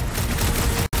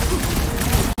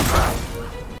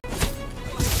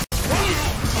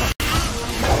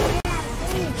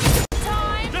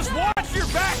 Time! Just watch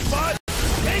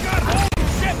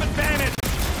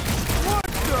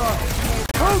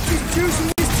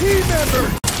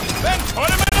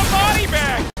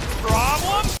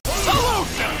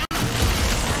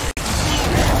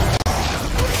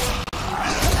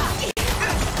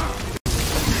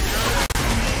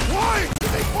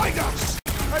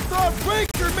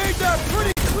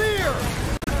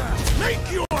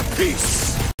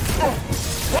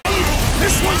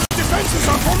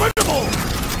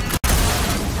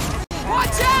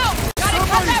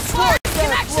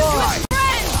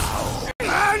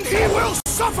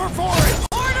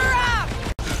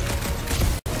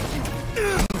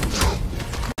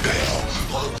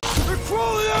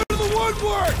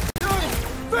Woodward!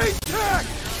 Fake tech!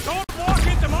 Don't walk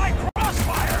into my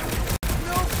crossfire!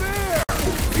 No fair!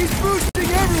 He's boosting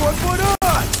everyone but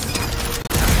us!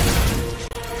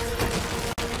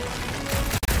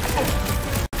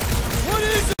 What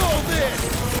is all this?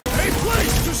 A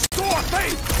place to store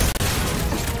faith!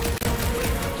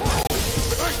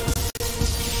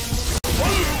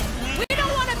 We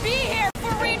don't want to be here for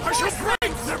I shall reinforcements!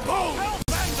 break their bones!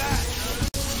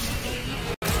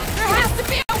 There has to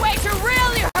be a way to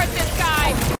really hurt this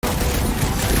guy!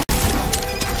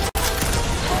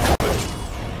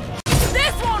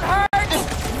 This won't hurt!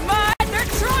 Mud,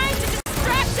 they're trying to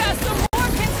distract us so more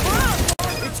can come!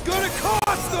 It's gonna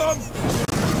cost them!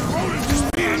 Ronan is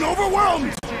being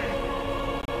overwhelmed!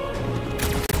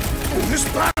 This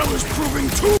battle is proving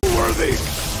too worthy!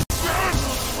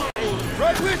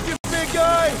 Right with you, big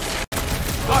guy!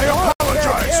 I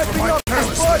apologize for my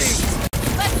carelessness!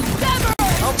 Let's sever!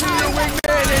 I'll be your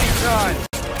wingman anytime!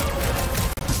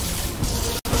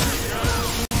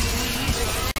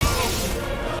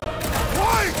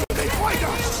 Why do they fight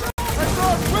us? I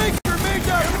thought Breaker made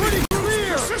that pretty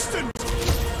clear! Persistent!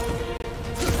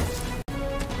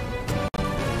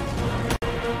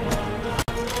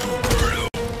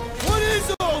 What is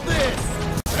all this?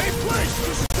 A place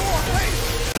to store faith!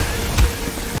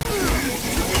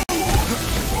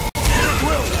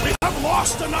 Will, we have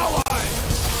lost an ally!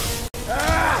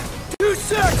 Ah! 2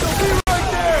 secs, I'll be right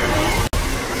there!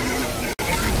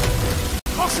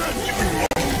 Caution!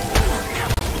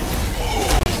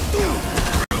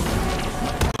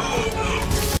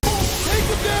 Take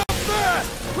him down fast!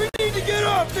 We need to get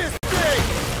off this thing!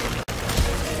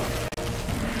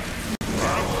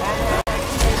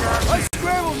 I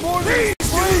scrambled more than These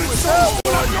plane units without all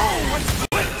wanna go and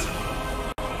split!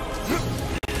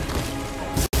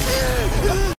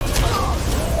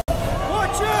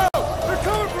 Watch out! They're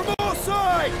coming from all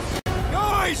sides!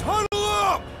 Guys, huddle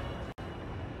up!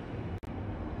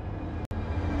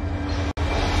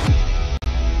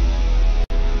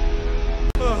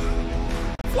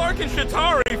 Flark and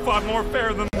Shatari fought more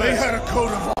fair than They this. had a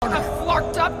code of honor. A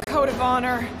flarked up code of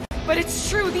honor. But it's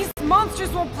true, these monsters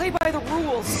won't play by the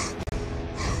rules.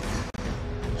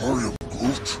 Hurry up,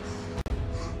 Groot.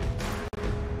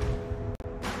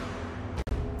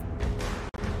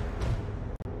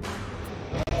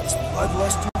 This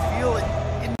bloodlust you feel, it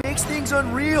makes things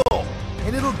unreal.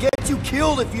 And it'll get you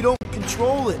killed if you don't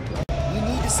control it. You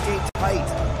need to stay tight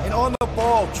and on the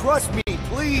ball. Trust me,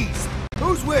 please.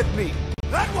 Who's with me?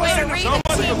 That Way was to enough. read So the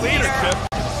much team for leadership.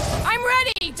 leader. I'm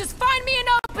ready! Just find me an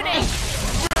opening!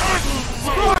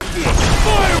 Rocket!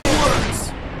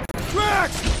 Fireworks!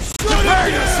 Drax! Shut up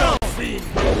yourself!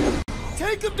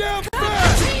 Take him down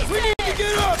fast! We need to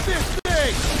get off this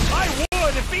thing! I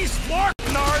would if these Flark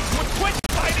nards would quit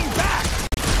fighting back!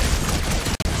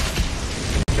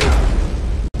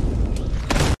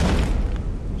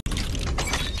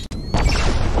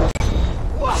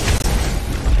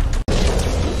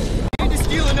 Need to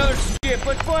steal another skip,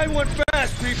 but find one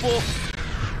fast, people!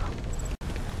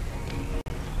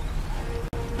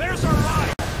 There's our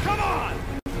ride! Come on!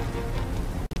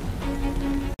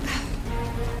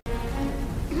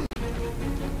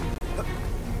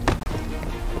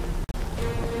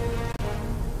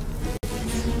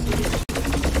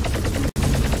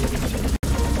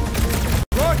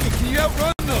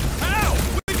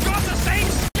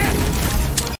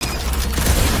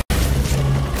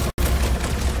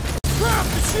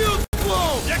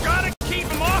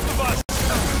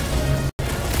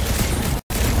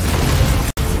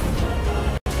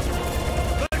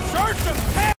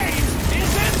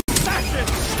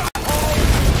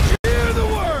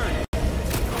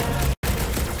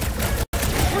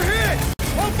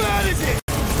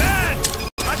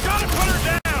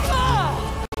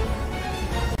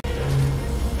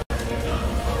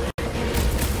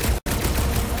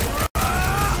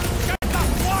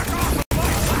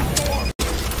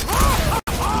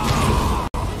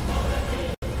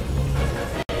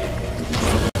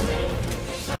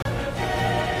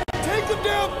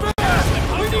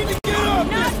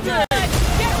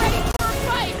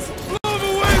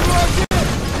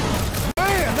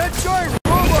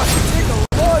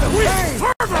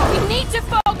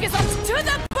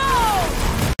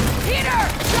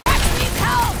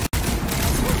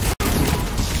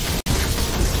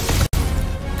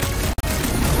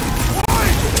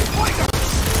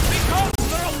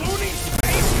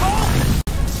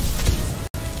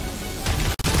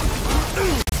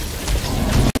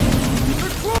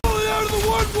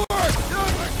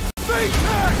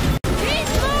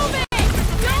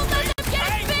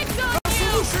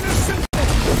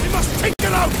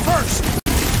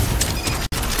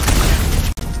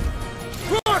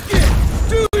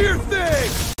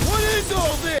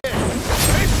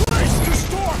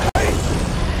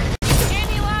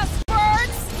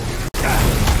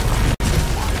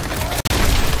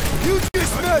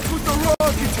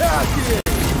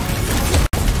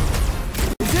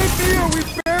 lucky are we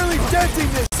barely denting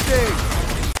this thing?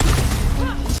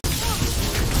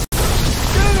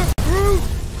 Get a fruit!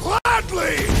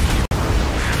 Gladly!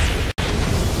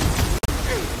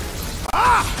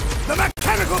 Ah! The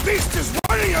mechanical beast is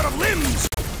running out of limbs!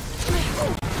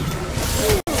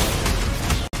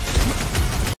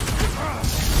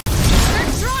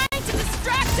 They're trying to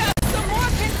distract us so more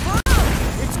can come!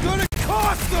 It's gonna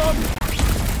cost them!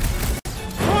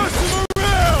 Push them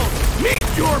around!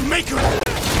 Meet your maker!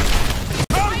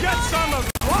 Come get some of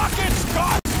Rocket's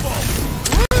gospel!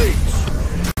 Reach!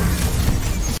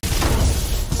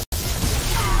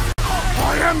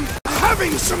 I am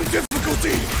having some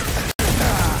difficulty!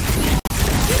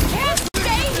 You can't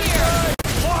stay here!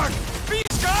 Clark,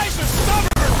 these guys are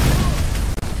stubborn!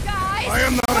 Guys! I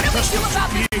am not what do we do accustomed about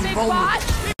to this being big vulnerable. bot?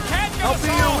 You can't get I'll us be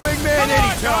all! your wingman Come on,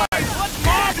 anytime. guys, let's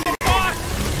mob the bot!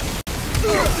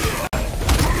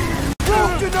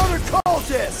 Broke another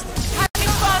cultist!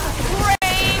 Having fun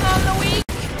preying on the weak?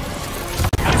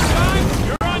 Next time,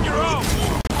 you're on your own!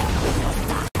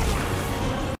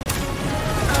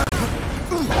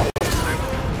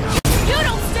 You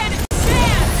don't stand a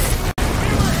chance!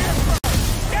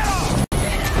 Get off!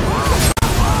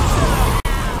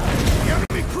 The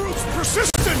enemy proves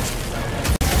persistent!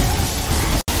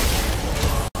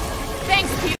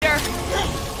 Thanks, Peter.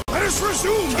 Let us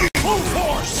resume full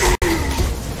force!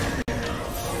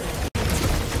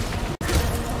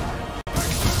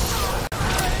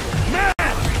 Man,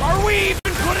 are we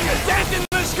even putting a dent in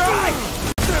this guy?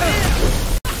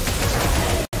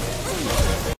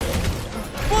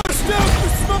 Burst out the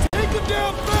smoke! Take him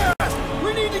down fast! We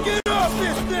need to get off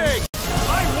this thing!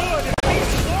 I would if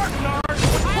these Larknards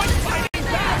would quit fighting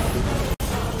back!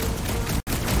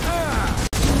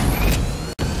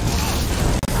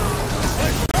 The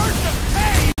Church of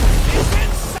Pain is in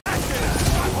session,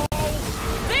 butthole!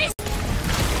 These...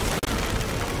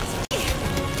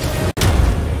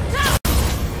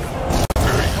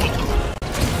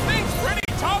 Thing's pretty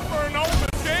tough for an old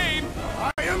machine!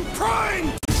 I am trying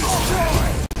to destroy!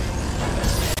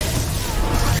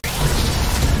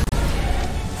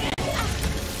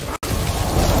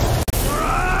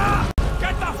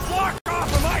 Get the flock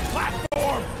off of my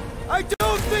platform! I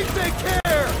don't think they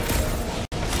care!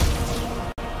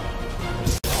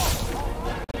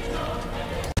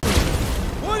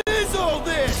 What is all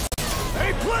this?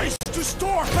 A place to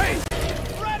store faith!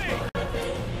 Ready!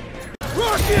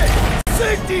 Rocket!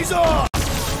 Safety's off!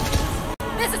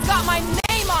 This has got my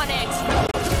name on it!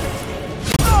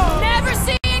 Never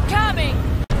see it coming!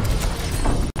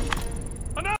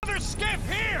 Another skiff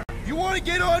here! You want to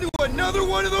get onto another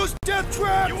one of those death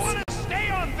traps? You want to stay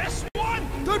on this one?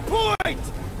 Good point!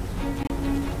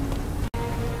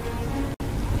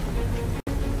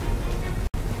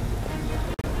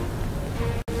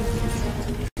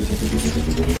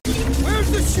 Where's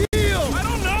the shield? I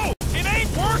don't know! It ain't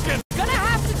working! Gonna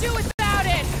have to do without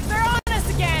it! They're on us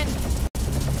again!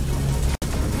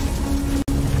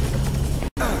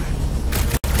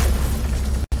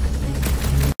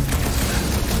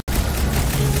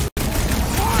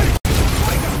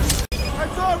 I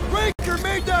thought Raker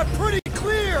made that pretty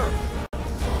clear!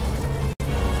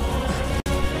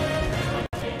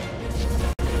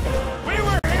 We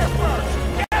were here first!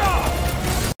 Get off!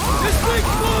 This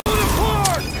thing's falling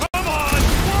apart! Come on!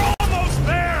 We're almost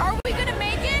there! Are we gonna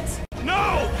make it?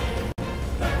 No!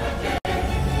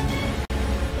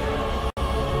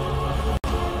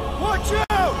 Watch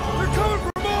out! They're coming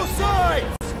from all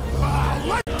sides!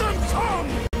 Let them come!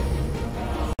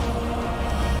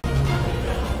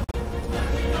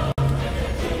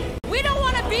 We don't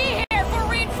want to be here for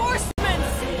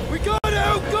reinforcements! We gotta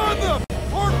outgun them!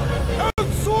 Or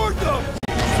outsword them!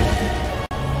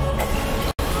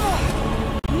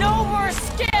 No more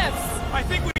skiffs! I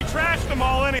think we trashed them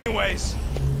all anyways.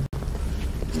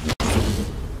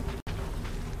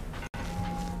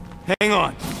 Hang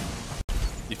on.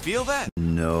 You feel that?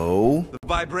 No. The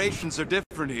vibrations are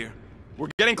different here. We're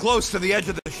getting close to the edge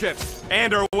of the ship,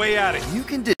 and our way at it. You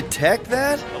can detect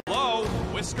that? Hello,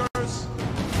 Whiskers?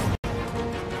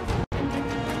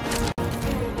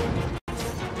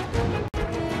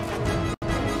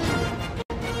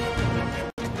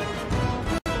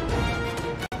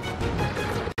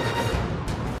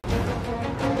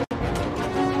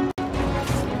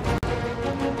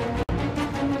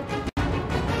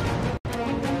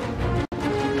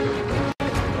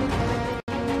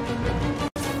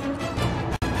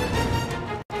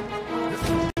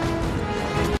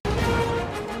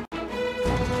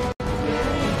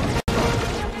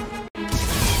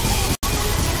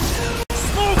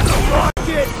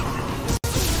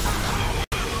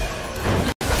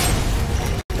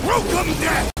 Welcome,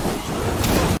 death!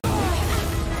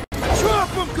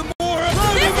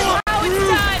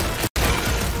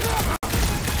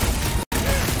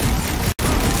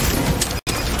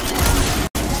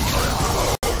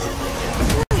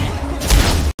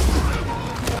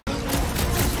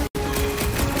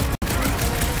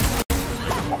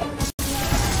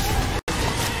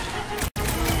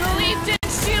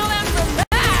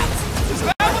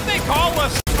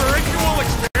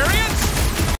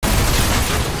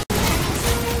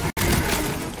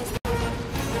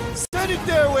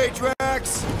 way,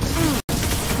 Drax!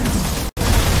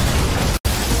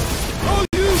 Oh,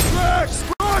 you, Drax!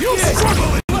 You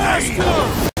struggle in pain!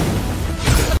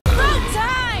 About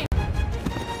time!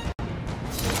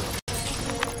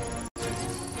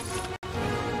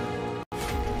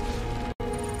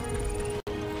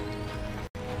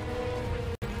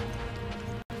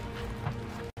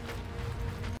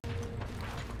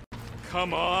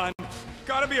 Come on.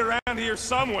 Gotta be around here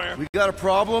somewhere. We got a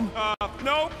problem?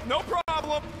 No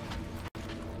problem.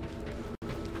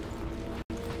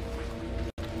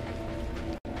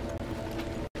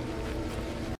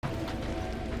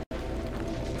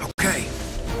 Okay.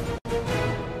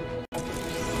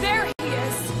 There he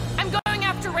is! I'm going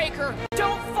after Raker!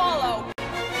 Don't follow!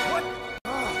 What?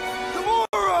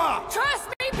 Gamora! Trust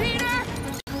me, Peter!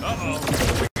 Uh-oh.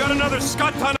 We got another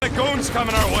scut ton of goons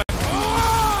coming our way.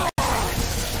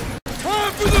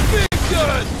 Time for the big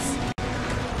guns!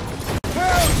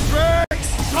 Pound, Drax!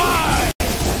 Die!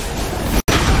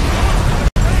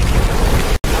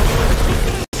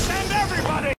 Send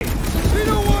everybody! We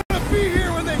don't want to be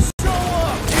here when they show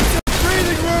up! It's a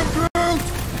breathing room, Groot!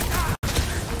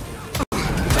 I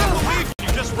can't believe you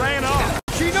just ran off.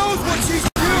 She knows what she's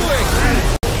doing!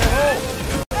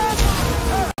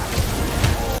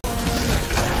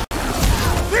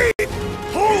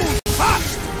 Hold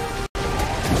fast!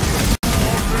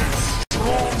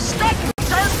 Scott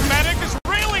Dirt Medic is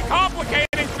really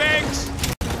complicating things.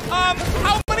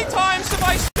 How many times have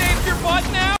I saved your butt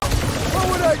now? What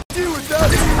would I do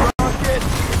without you, Rocket?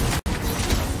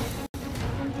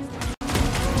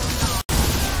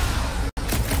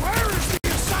 Where is the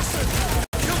assassin?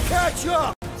 She'll catch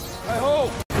up! I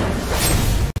hope!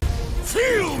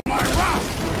 Feel my wrath!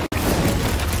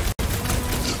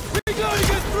 We gotta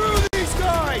get through these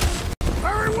guys!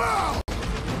 Very well!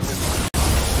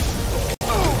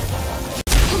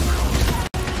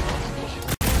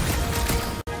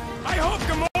 I hope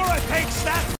Gamora takes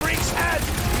that freak's head.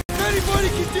 If anybody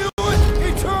can do it,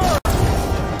 it's her!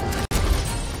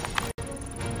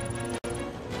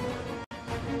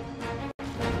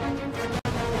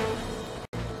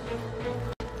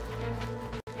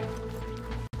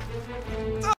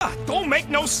 Don't make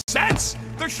no sense.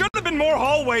 There should have been more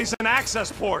hallways and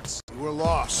access ports. We're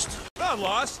lost. Not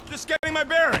lost, just getting my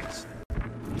bearings.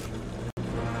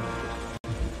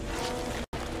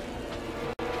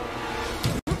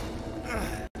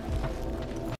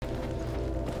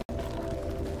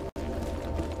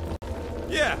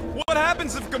 Yeah, what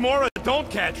happens if Gamora don't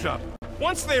catch up?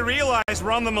 Once they realize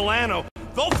we're on the Milano,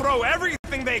 they'll throw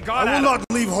everything they got I at will us. not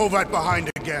leave Hovat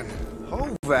behind again.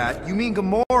 Hovat? You mean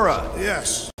Gamora?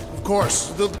 Yes, of course.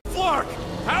 The Flark,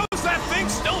 how's that thing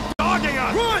still dogging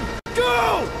us? Run!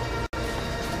 Go!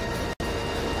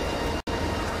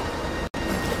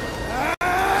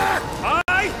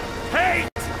 I hate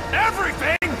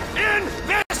everything in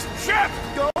this ship!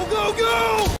 Go, go,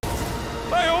 go!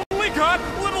 I only got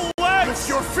little legs! With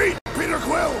your feet, Peter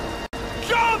Quill!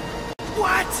 Jump!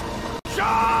 What?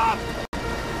 Jump!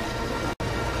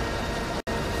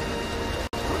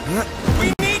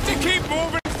 We need to keep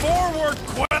moving forward,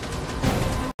 Quill!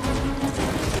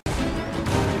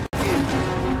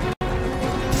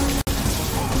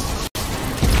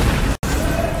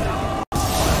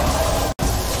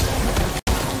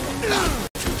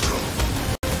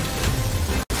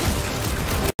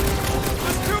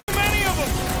 There's too many of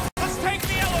them! Let's take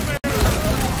the elevator!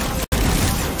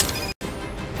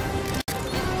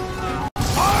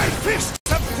 My fists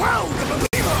have quelled the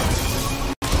believer!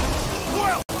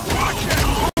 Well, watch it!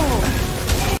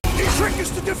 The trick is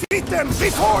to defeat them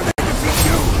before they defeat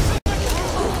you!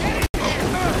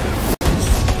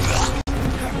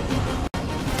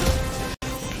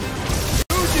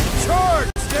 Who's in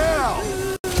charge now?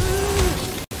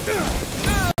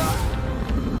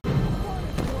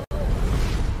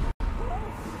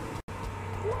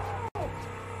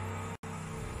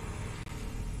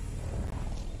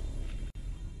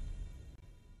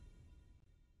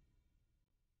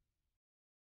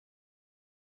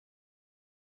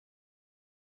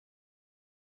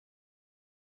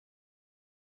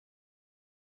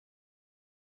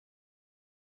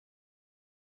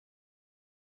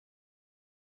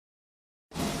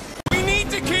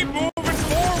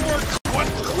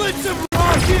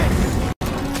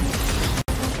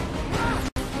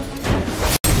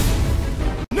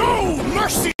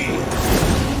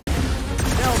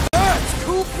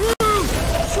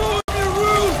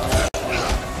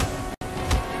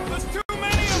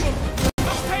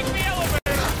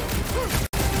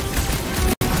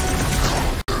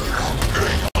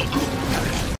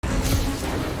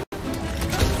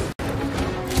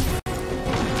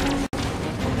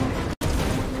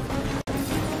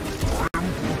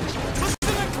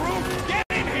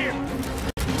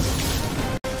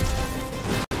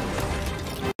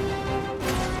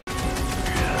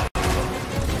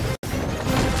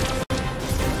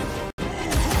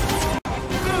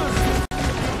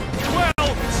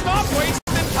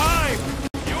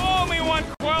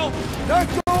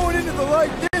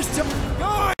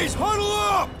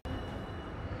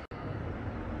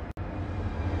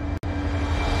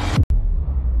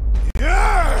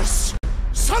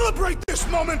 Celebrate this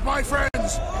moment, my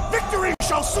friends! Victory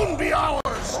shall soon be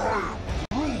ours!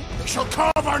 They shall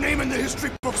carve our name in the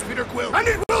history books, Peter Quill, and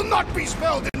it will not be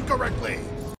spelled incorrectly!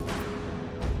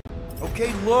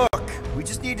 Okay, look, we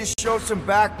just need to show some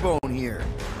backbone here.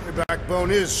 The backbone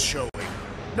is showing.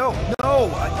 No,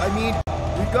 I mean,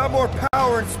 we've got more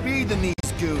power and speed than these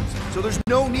goons, so there's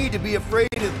no need to be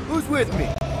afraid of... Who's with me?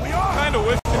 We are kind of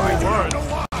wishing we weren't.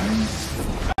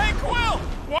 Hey, Quill!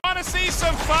 Wanna see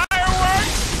some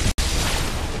fireworks?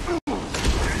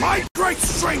 My great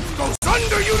strength goes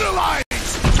underutilized!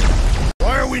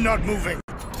 Why are we not moving?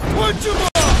 Would you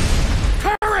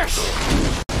perish!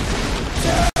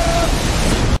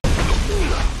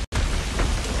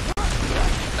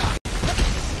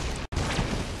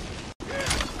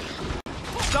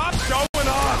 Stop showing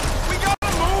off! We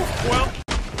gotta move, Quill!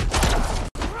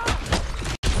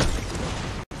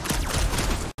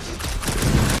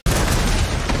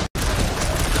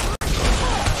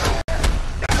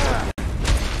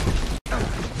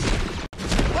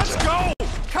 Let's go!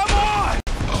 Come on!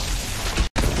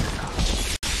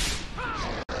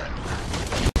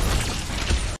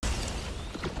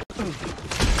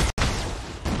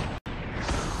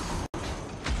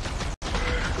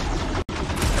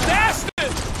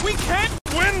 We can't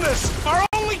win this! Our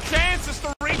only chance is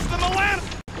to reach the Millennium!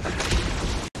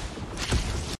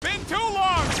 Been too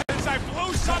long since I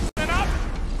blew something up!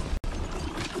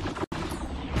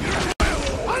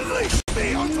 Unleash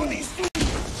me onto these fools!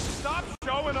 Stop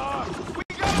showing off! We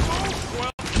gotta move,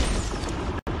 Quill!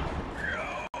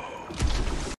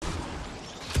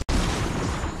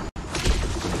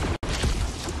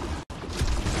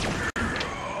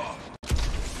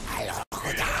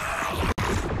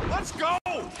 Let's go!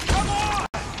 Come on!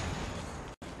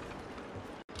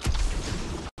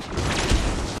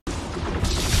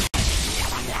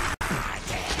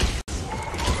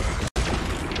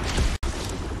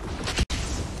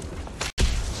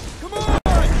 Come on!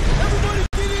 Everybody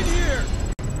get in here!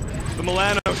 The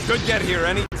Milano should get here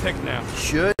any tick now.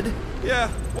 Should? Yeah,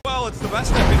 well, it's the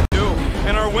best I can do.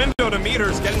 And our window to meet her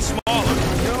is getting smaller.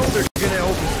 No, they're gonna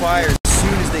open fire as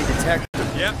soon as they detect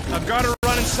her. Yep, I've got her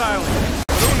running silent.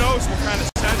 But who knows what kind of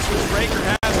sensors Raker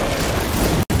has on it.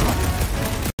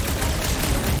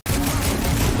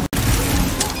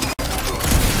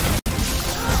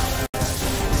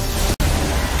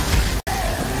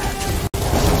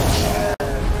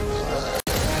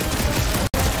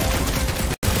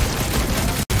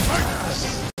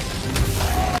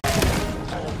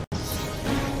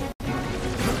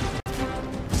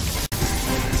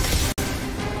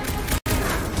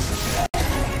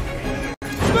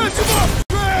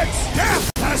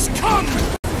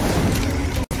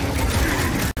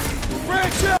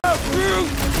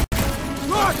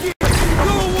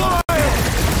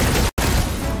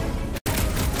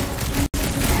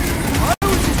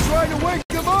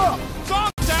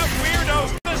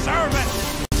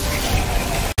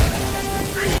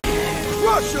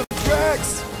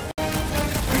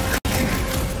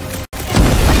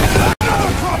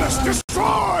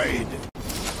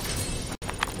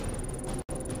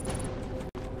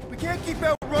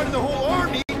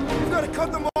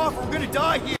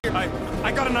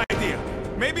 I got an idea.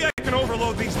 Maybe I can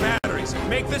overload these batteries.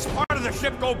 Make this part of the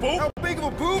ship go boom. How big of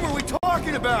a boom are we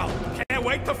talking about? Can't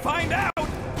wait to find out.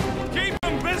 Keep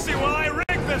them busy while I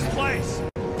rig this place.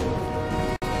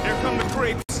 Here come the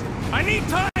creeps. I need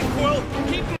time, Quill.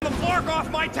 Keeping the flark off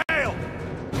my tail.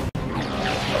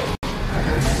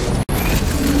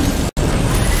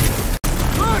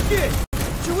 Rocket!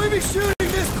 Should we be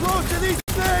shooting this close to these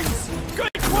things?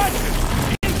 Good question.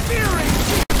 In theory,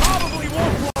 she probably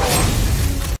won't blow up.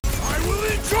 I will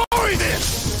enjoy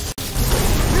this!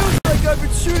 Feels like I've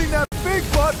been shooting that big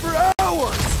butt for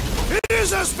hours! It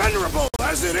is as venerable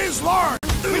as it is large!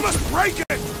 We must break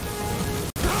it!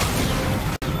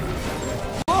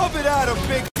 Love it at him,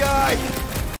 big guy!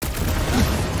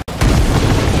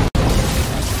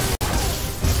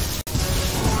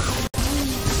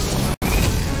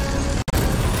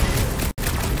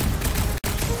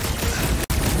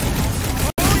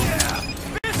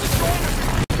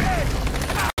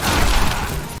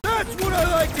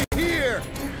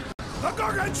 The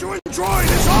gargantuan droid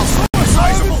is also a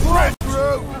sizable threat!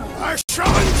 I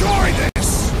shall enjoy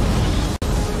this!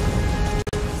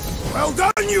 Well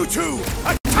done, you two!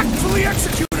 A tactfully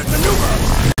executed maneuver!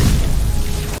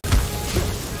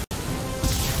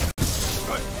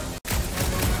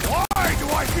 Why do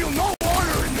I feel no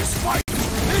honor in this fight?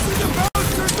 This is about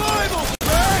survival,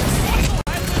 Rex!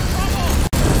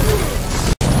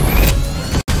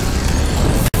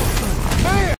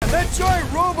 Man, that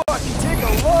giant robot can take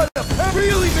a lot of... I'm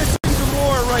really missing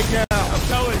Gamora right now! I'm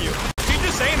telling you, she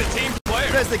just ain't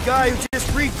says the guy who just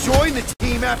rejoined the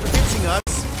team after ditching us.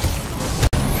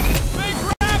 They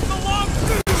grabbed the long...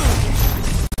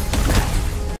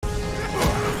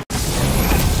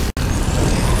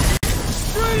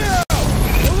 Straight out!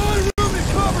 A lot of room to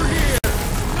cover here!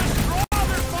 Just draw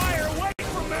their fire away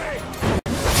from me!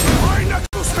 My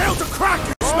knuckles failed to crack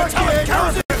its metallic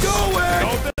how's it carapace!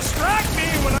 going? Don't distract me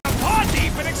when I'm paw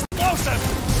deep in explosives!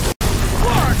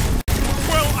 Clark!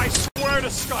 Well, I swear to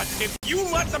Scott, if you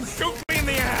let them shoot me in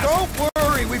the ass... Don't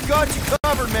worry, we've got you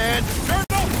covered, man. Sure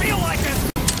don't feel like it!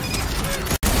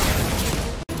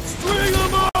 String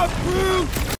him up, Groot!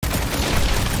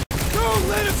 Don't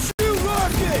let him shoot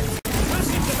rockets!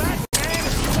 Listen to that, man,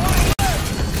 if you want to live!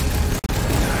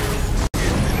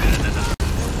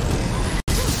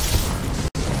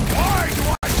 Why do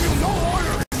I feel no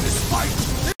order in this fight?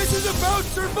 This is about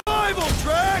survival,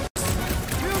 Drax!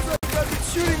 Feels like I've been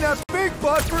shooting that big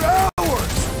butt for hours!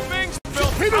 Things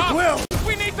built Peter up! Quill!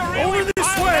 We need to really Over this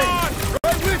pile way! it on!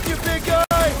 Right with you, big guy!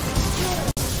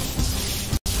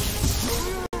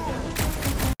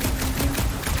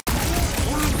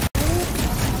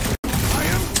 I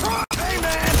am trying! Hey,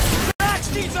 man!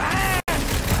 Drax needs a hand!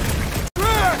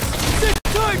 Drax! Sit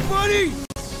tight, buddy!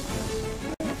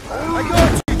 I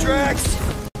got you, Drax!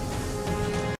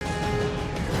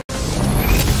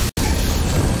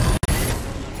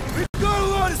 We've got a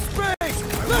lot of space!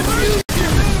 Let's use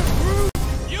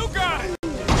it! You got it!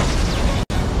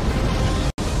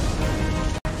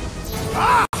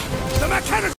 Ah! The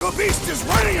mechanical beast is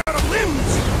running out of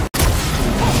limbs!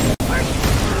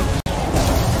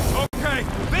 Okay,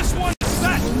 this one's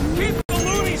set! Keep the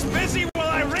loonies busy while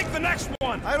I rig the next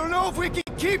one! I don't know if we can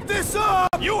keep this up!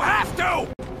 You have to!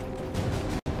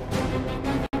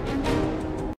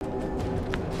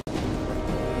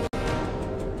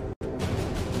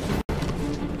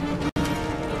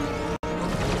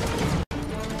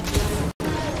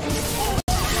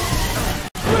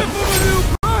 Whip of a new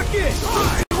rocket!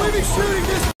 Should we be shooting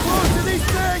this close to these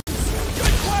things?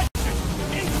 Good question!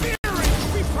 In theory,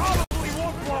 we probably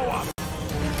won't blow up!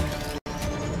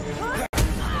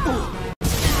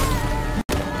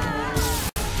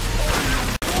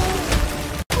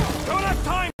 Don't have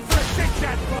time for a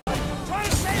chit-chat, bud! Try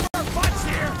to save our butts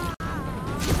here!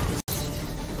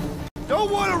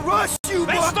 Don't want to rush you,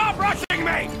 Then but... stop rushing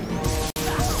me!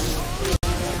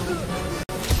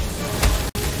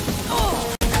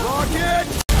 Rocket!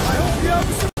 I hope you have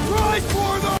a surprise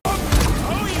for them!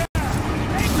 Oh yeah!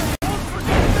 Hey, don't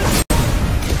forget this!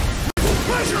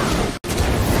 Pleasure!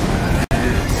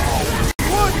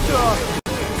 What the?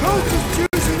 Coach is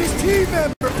choosing his team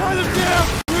member! Tie them down,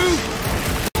 Groot!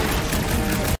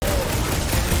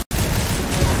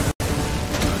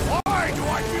 Why do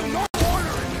I feel no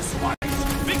order in this fight?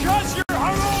 Because you're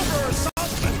hungover or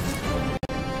something!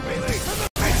 Release the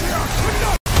matriarch! Put it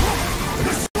up!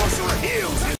 The sorcerer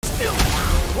heals his still!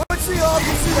 What's the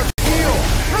opposite of heal?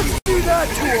 Let's do that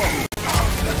to him!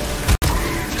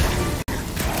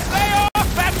 Stay off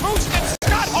that boosted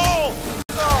Scott hole!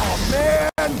 Oh,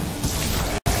 man!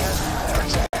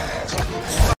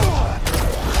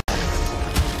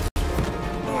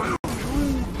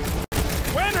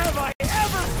 When have I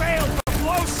ever failed to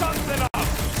blow something up?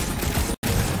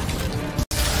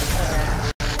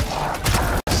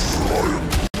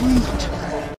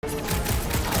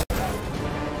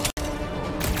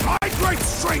 My great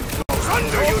strength goes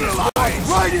underutilized!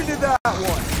 Right into that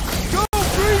one! Go,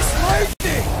 Grease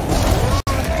Lightning!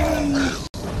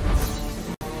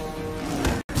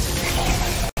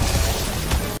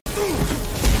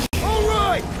 All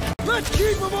right! Let's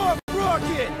keep him off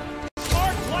Rocket!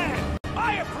 Smart plan!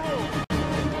 I approve!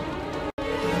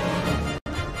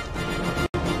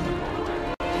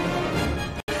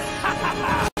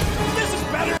 This is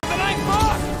better than I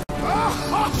thought!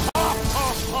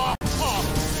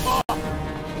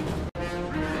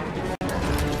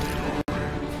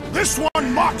 This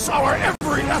one mocks our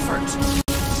every effort!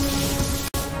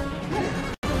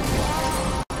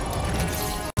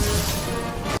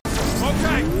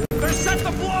 Okay, they're set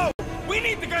to blow! We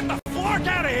need to get the flark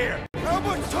out of here! How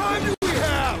much time do we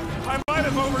have? I might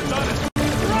have overdone it.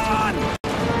 Run!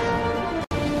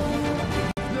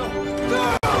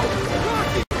 No!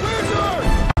 Rocket, where's Earth?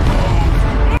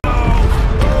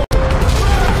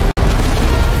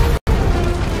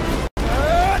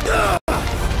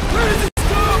 Where does it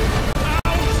stop?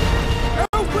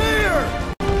 Out where?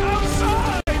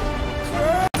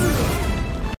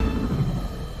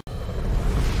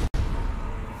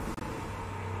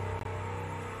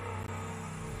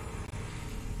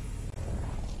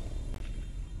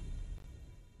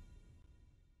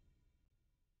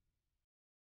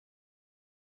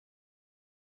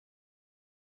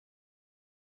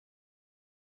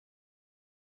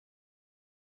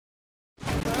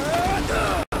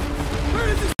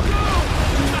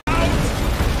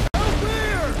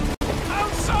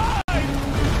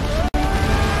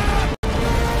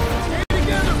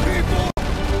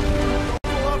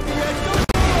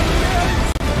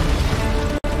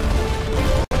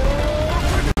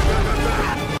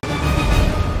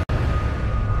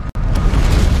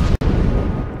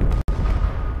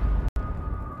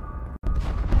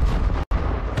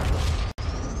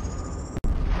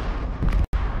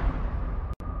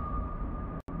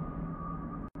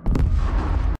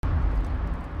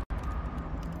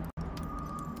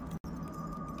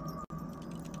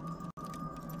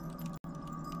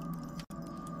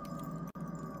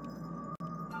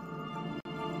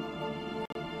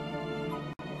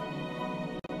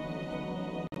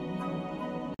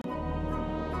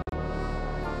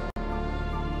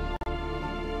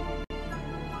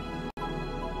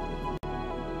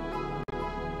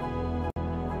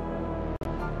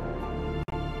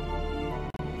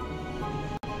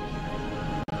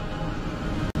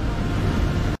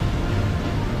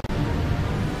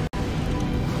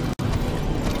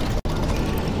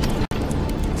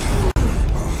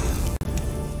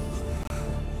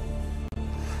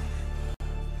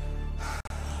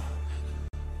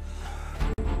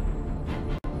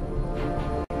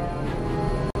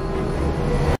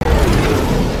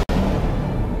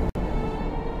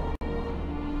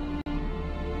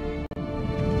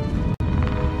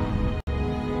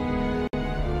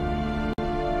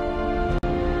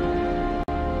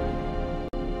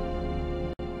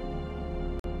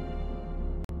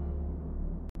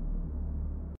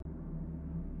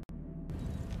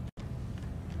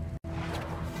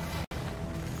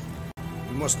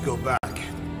 must go back.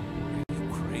 Are you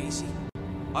crazy?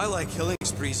 I like killing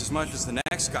sprees as much as the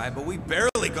next guy, but we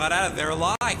barely got out of there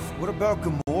alive. What about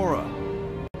Gamora?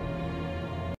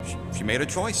 She made a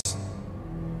choice. So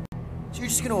you're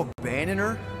just gonna abandon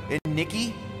her? And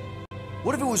Nikki?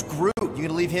 What if it was Groot? You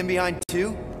gonna leave him behind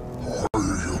too?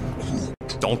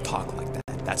 Don't talk like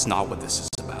that. That's not what this is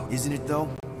about. Isn't it though?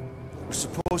 We're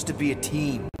supposed to be a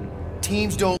team.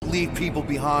 Teams don't leave people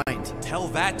behind. Tell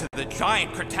that to the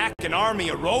giant Kratakan army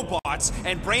of robots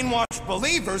and brainwashed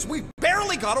believers we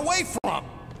barely got away from!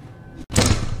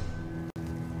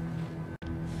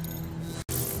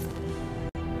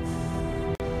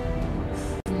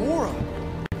 Gamora!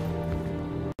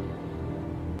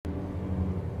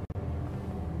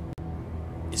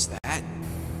 Is that?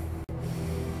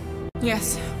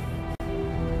 Yes.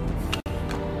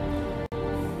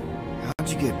 How'd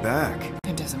you get back?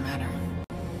 It doesn't matter.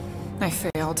 I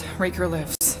failed. Raker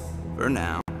lives. For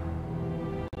now.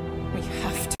 We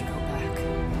have to go back.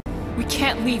 We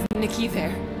can't leave Nikki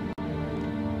there.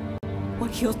 What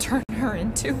he'll turn her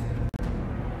into.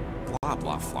 Blah,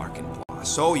 blah, Flarkin, blah.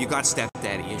 So you got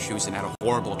stepdaddy issues and had a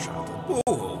horrible childhood.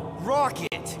 Ooh.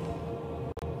 Rocket!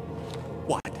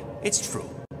 What? It's true.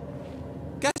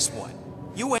 Guess what?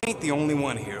 You ain't the only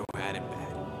one here who had it bad.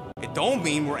 It don't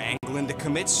mean we're angling to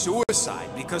commit suicide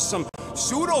because some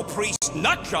pseudo-priest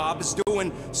nutjob is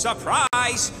doing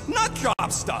surprise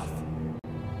nutjob stuff.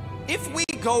 If we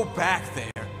go back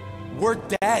there, we're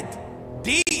dead.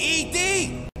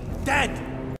 D-E-D! Dead!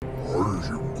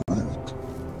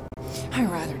 I'd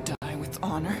rather die with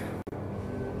honor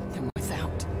than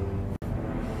without.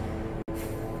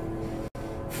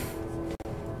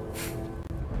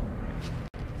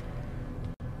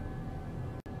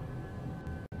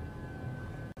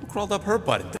 Who crawled up her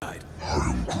butt and died?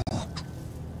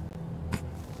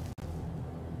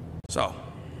 So,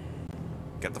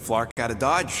 get the Flark out of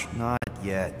Dodge? Not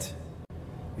yet.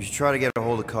 We should try to get a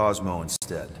hold of Cosmo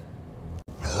instead.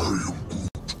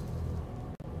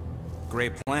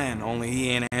 Great plan, only he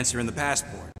ain't answering the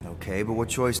passport. Okay, but what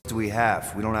choice do we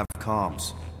have? We don't have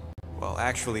comms. Well,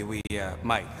 actually, we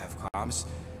might have comms.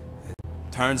 It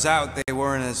turns out they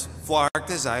weren't as flarked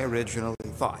as I originally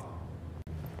thought.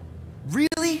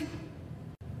 Really?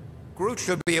 Groot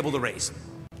should be able to raise them.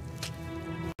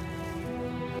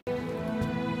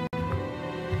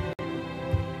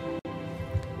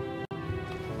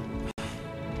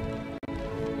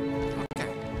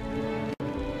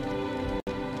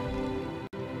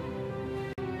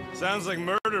 Sounds like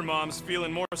Murder Mom's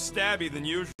feeling more stabby than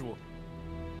usual.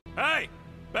 Hey!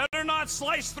 Better not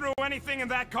slice through anything in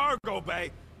that cargo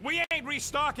bay. We ain't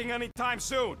restocking anytime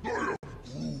soon.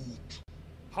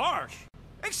 Harsh?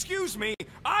 Excuse me,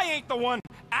 I ain't the one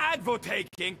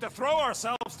advocating to throw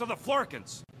ourselves to the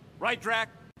Flurkins. Right, Drac?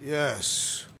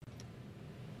 Yes.